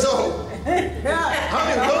 What's old? I mean,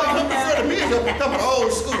 don't prefer to me as I'm talking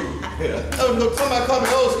old school. Somebody called me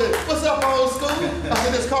old school. What's up, old school? I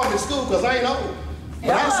said, just call me school because I ain't old.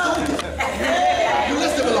 But I'm schooling. You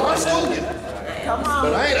listen to me, I'm schooling. Come on.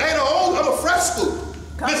 But I ain't old, I'm a fresh school.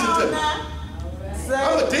 Come Listen on to me. now. Say.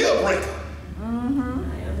 I'm a deal breaker.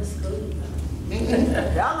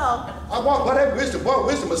 Hello. I walk by that wisdom. Boy,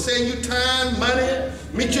 wisdom will save you time, money,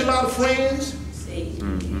 meet you a lot of friends.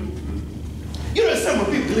 You know, some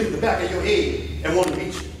people live in the back of your head and want to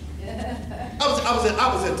meet you. I was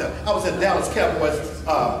at Dallas Cowboys.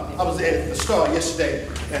 I was at the Star yesterday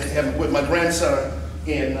and with my grandson,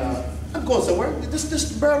 and I'm going somewhere.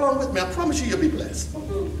 Just bear along with me. I promise you, you'll be blessed.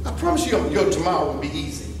 I promise you, your tomorrow will be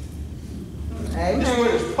easy. Amen. This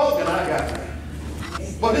word is potent I got.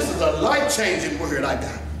 Well, this is a life-changing word I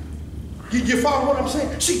got. You follow what I'm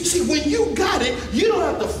saying? See, when you got it, you don't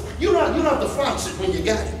have to flounce it when you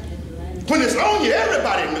got it. When it's on you,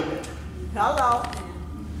 everybody knew it. Hello.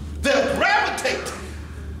 They'll gravitate.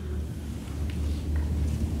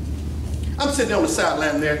 I'm sitting on the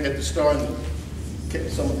sideline there at the store, and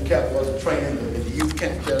some of the Cowboys are training at the youth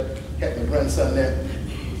camp there. Had my grandson there.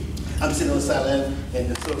 I'm sitting on the sideline,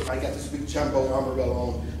 and so I got this big jumbo umbrella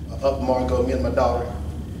on up Margot, me and my daughter.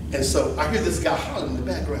 And so I hear this guy hollering in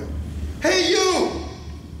the background. Hey you,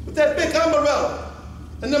 with that big umbrella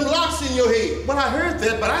and them locks in your head. Well, I heard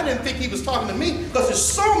that, but I didn't think he was talking to me because there's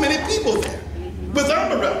so many people there with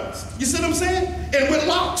umbrellas. You see what I'm saying? And with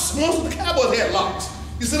locks. Most of the Cowboys had locks.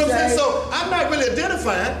 You see what I'm saying? So I'm not really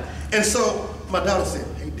identifying. And so my daughter said,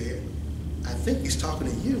 hey Dad, I think he's talking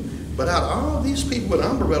to you. But out of all these people with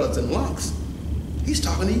umbrellas and locks, he's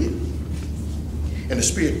talking to you. And the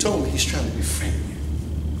Spirit told me he's trying to befriend you.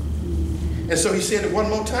 And so he said it one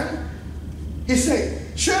more time. He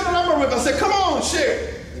said, share the number with me. I said, come on, share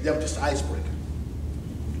it. And that was just an icebreaker.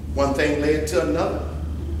 One thing led to another.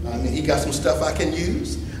 I mean, he got some stuff I can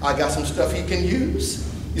use. I got some stuff he can use.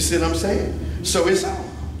 You see what I'm saying? So it's on.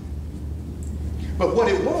 But what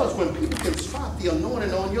it was, when people can spot the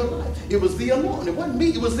anointing on your life, it was the anointing. It wasn't me,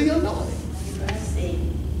 it was the anointing.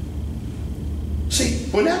 See,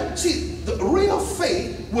 the real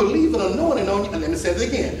faith will leave an anointing on you. And let me say it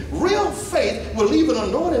again. Real faith will leave an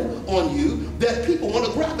anointing on you that people want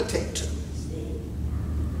to gravitate to.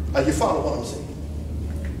 You follow what I'm saying?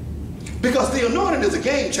 Because the anointing is a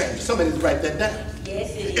game changer. Somebody needs to write that down.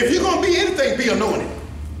 Yes, it is. If you're going to be anything, be anointed.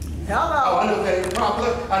 Hello. Oh, I know that ain't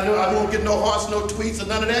popular. I know I won't get no hearts, no tweets, or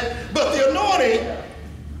none of that. But the anointing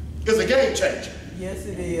is a game changer. Yes,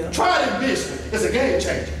 it is. Try it in business. It's a game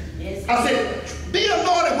changer. Yes, I said, be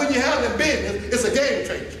anointed when you're having business. It's a game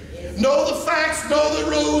changer. Yes. Know the facts, know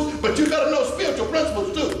the rules, but you got to know spiritual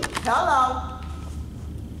principles too. Hello.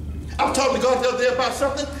 I was talking to God the other day about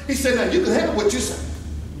something. He said, now you can have what you say.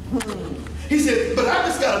 He said, but I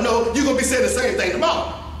just got to know you're going to be saying the same thing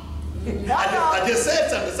tomorrow. I just said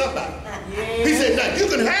something to somebody. Yeah. He said, now you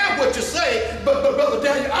can have what you say, but Brother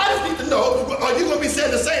Daniel, I just need to know, are you going to be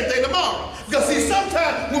saying the same thing tomorrow? Because see,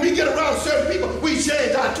 sometimes when we get around certain people, we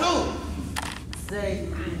change our tune. Say.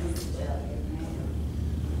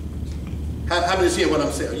 How many see what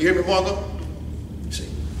I'm saying? You hear me, Margo? See.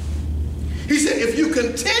 He said, if you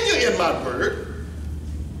continue in my word,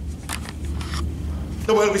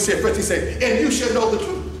 the way we said first, he said, and you shall know the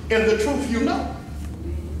truth, and the truth you know.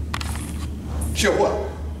 Shall what?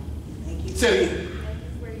 Say it again.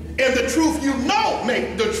 And the truth you know,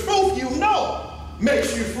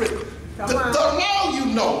 makes you free. The law you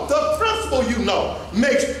know, the principle you know,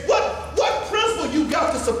 makes what principle you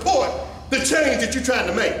got to support the change that you're trying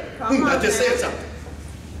to make? I just said something.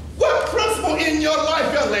 What principle in your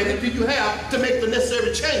life, young lady, do you have to make the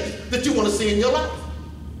necessary changes that you want to see in your life?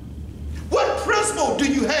 What principle do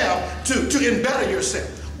you have to embetter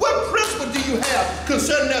yourself? What principle do you have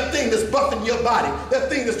concerning that thing that's buffing your body, that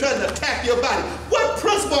thing that's trying to attack your body? What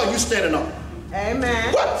principle are you standing on?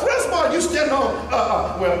 Amen. What principle are you standing on?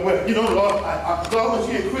 Well, you know, Lord, as long as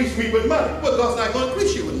you increase me with money, well, God's not going to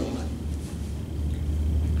increase you with no money.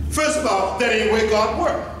 First of all, that ain't the way God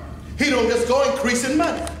works. He don't just go increasing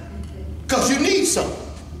money because you need something.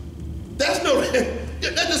 That's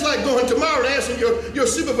just like going tomorrow and asking your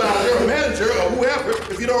supervisor or manager or whoever,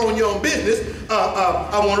 if you don't own your own business,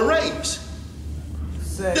 I want a raise.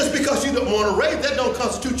 Just because you don't want a raise, that don't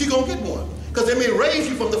constitute you going to get one. Because they may raise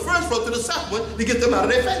you from the first floor to the second one to get them out of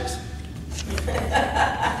their face.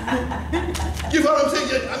 You know what I'm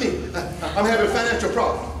saying? I mean, I'm having a financial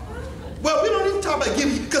problem. Well, we don't even talk about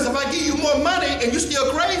giving you, because if I give you more money and you're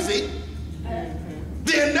still crazy,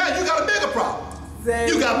 then now you got a bigger problem.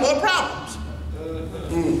 You got more problems.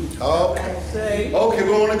 Okay, we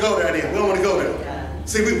don't want to go there then. We don't want to go there.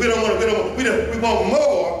 See, we don't want to, we want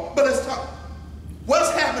more, but let's talk.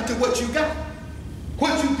 What's happened to what you got?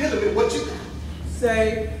 What you dealing with, what you got?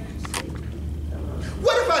 Say.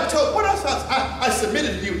 What if what else I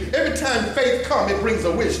submitted to you? Every time faith comes, it brings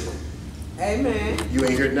a wisdom. Amen. You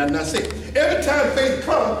ain't heard nothing I said. Every time faith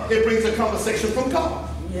comes, it brings a conversation from God.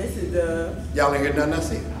 Yes, it does. Y'all ain't heard nothing I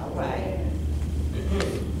said. All right.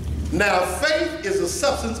 Now, faith is the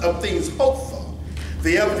substance of things hoped for,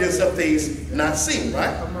 the evidence of things not seen,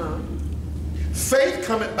 right? Come on. Faith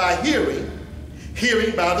cometh by hearing,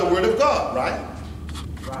 hearing by the word of God, right?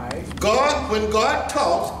 Right. God, when God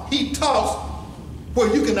talks, he talks where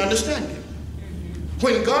you can understand him.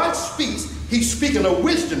 When God speaks, he's speaking a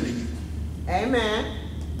wisdom to you. Amen.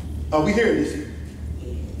 Are we hearing this here?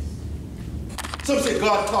 Some say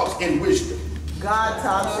God talks in wisdom. God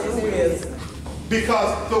talks in wisdom.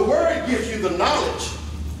 Because the word gives you the knowledge.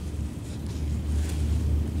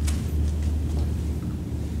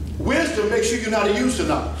 Wisdom makes sure you know how to use the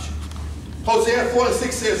knowledge. Hosea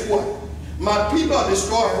 4:6 says what? My people are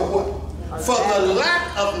destroyed for what? For the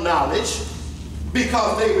lack of knowledge,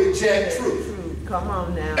 because they reject truth. Come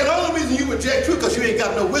on now. And the only reason you reject truth because you ain't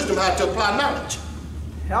got no wisdom how to apply knowledge.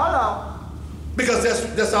 Hello. Because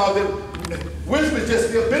that's all that wisdom is,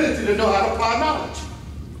 just the ability to know how to apply knowledge.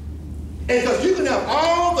 And because you can have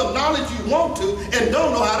all the knowledge you want to and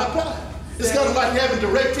don't know how to apply it. It's kind of like having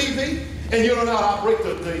direct TV and you don't know how to operate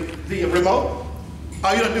the remote.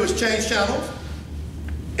 All you don't do is change channels.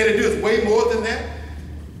 And it does way more than that.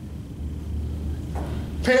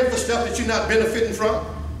 Paying for stuff that you're not benefiting from.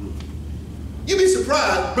 You'd be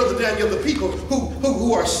surprised, Brother Daniel, the people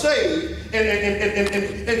who are saved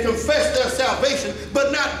and confess their salvation,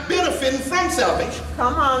 but not benefiting from salvation.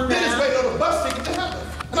 Come on They just now. wait on the bus ticket to heaven.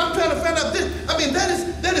 And I'm trying to find out this. I mean,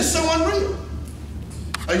 that is so unreal.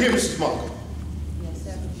 Are you here, Mrs. Marco? Yes,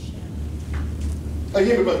 sir. Are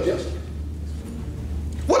you here, Brother Justin?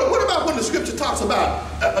 What about when the scripture talks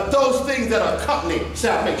about those things that accompany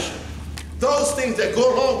salvation? Those things that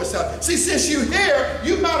go along with salvation. See, since you're here,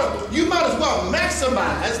 you might as well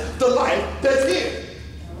maximize the life that's here.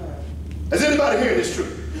 Is anybody hearing this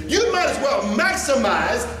truth? You might as well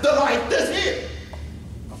maximize the life that's here.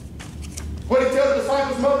 What did he tell the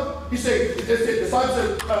disciples, mother? He said, the disciples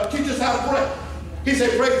said, teach us how to pray. He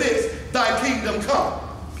said, pray this, thy kingdom come.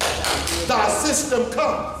 Thy system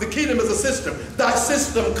come. The kingdom is a system. Thy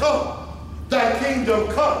system come. Thy kingdom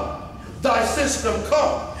come. Thy system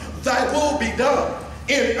come. Thy will be done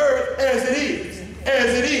in earth as it is.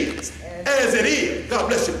 As it is. As it is. God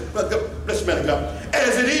bless you. God bless you, man of God.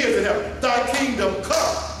 As it is in heaven. Thy kingdom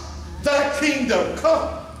come. Thy kingdom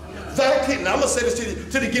come. Thy kingdom. Now I'm going to say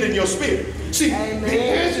this to get in your spirit. See,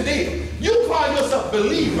 here's the deal. You call yourself a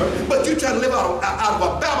believer, but you try to live out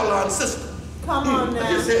of a Babylon system. Come on now.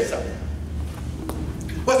 I just said something.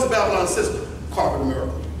 What's the Babylon system? Carpet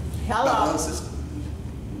miracle. Hello. Babylon system.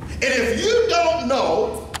 And if you don't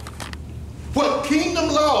know what kingdom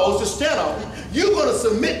laws to stand on, you're going to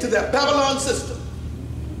submit to that Babylon system.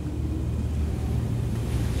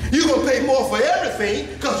 You're going to pay more for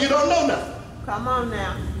everything because you don't know nothing. Come on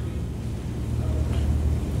now.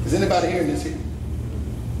 Is anybody hearing this here?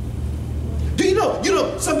 Do you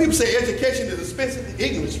know, some people say education is expensive.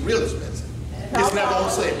 Ignorance is real expensive. It's never on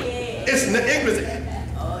sale. It's ignorance.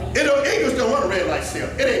 Ignorance don't run a red light sale.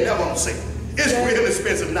 It ain't never on sale. It's real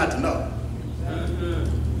expensive not to know.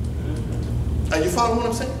 Are you following what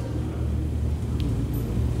I'm saying?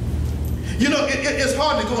 You know, it's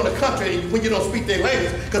hard to go in a country when you don't speak their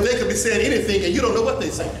language because they could be saying anything and you don't know what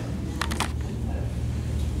they're saying.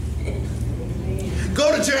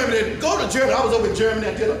 Go to Germany. I was over in Germany.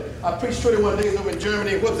 I preached 21 days over in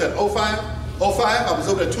Germany. What was that, 05? I was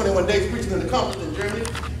over there 21 days preaching in the conference in Germany,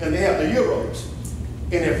 and they have the euros.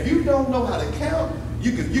 And if you don't know how to count,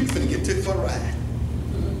 you can get took for a ride.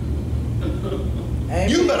 Amen.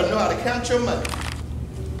 You better know how to count your money.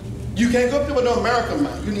 You can't go up there with no American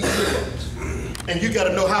money. You need euros. And you got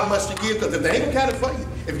to know how much to give, because if they ain't counted for you,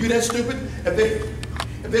 if you're that stupid,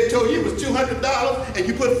 if they told you it was $200 and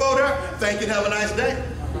you put 4 there, thank you and have a nice day.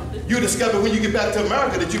 You discover when you get back to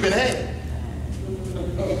America that you've been had.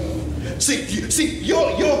 See,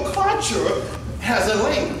 your culture has a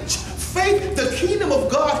language. Faith, the kingdom of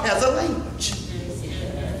God has a language.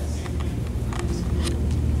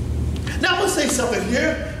 Now I'm going to say something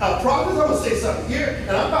here. Prophets, I'm going to say something here,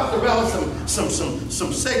 and I'm about to rally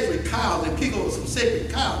some sacred cows and kick over some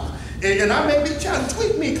sacred cows. And I may be trying to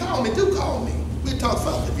tweet me, call me, do call me. We'll talk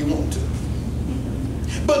further if you want to.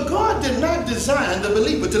 But God did not design the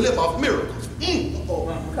believer to live off miracles.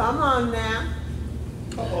 Come on now.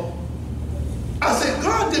 I said,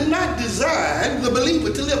 God did not design the believer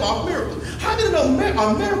to live off miracles. How do you know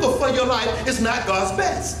a miracle for your life is not God's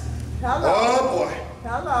best? Hello. Oh, boy.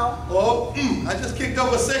 Hello. Oh, I just kicked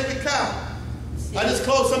over a sacred cow. I just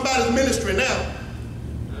closed somebody's ministry now.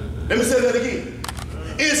 Let me say that again.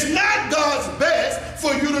 It's not God's best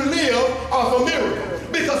for you to live off a miracle.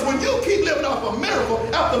 Because when you keep living off a miracle,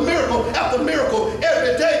 after miracle, after miracle,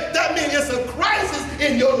 every day, that means it's a crisis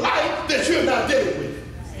in your life that you're not dealing with.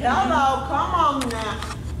 Hello, come on now.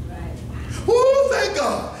 Woo, thank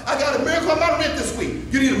God. I got a miracle on my rent this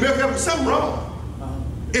week. You need a miracle, there's something wrong.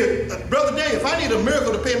 Brother Daniel, if I need a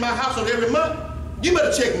miracle to pay my house on every month, you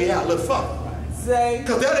better check me out a little further.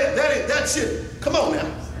 Because that shit, come on now.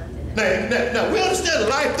 Now, we understand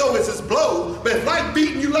life though is this blow, but if life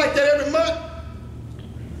beating you like that every month,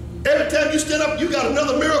 every time you stand up, you got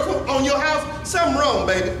another miracle on your house, something wrong,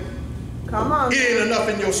 baby. Come on. It ain't enough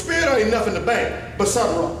in your spirit or ain't enough in the bank, but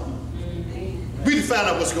something wrong. We need to find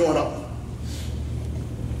out what's going on.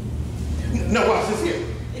 Now watch this here.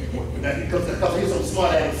 Because he's so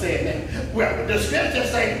smart at it saying that. Well, the scripture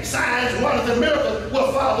say signs, wonders, and miracles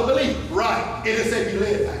will follow the believer. Right. It didn't say be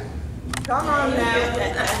led by. Come on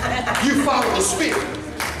now. You follow the Spirit.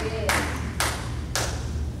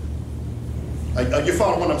 Are you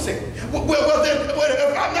following what I'm saying? Well, then,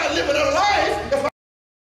 if I'm not living a life, if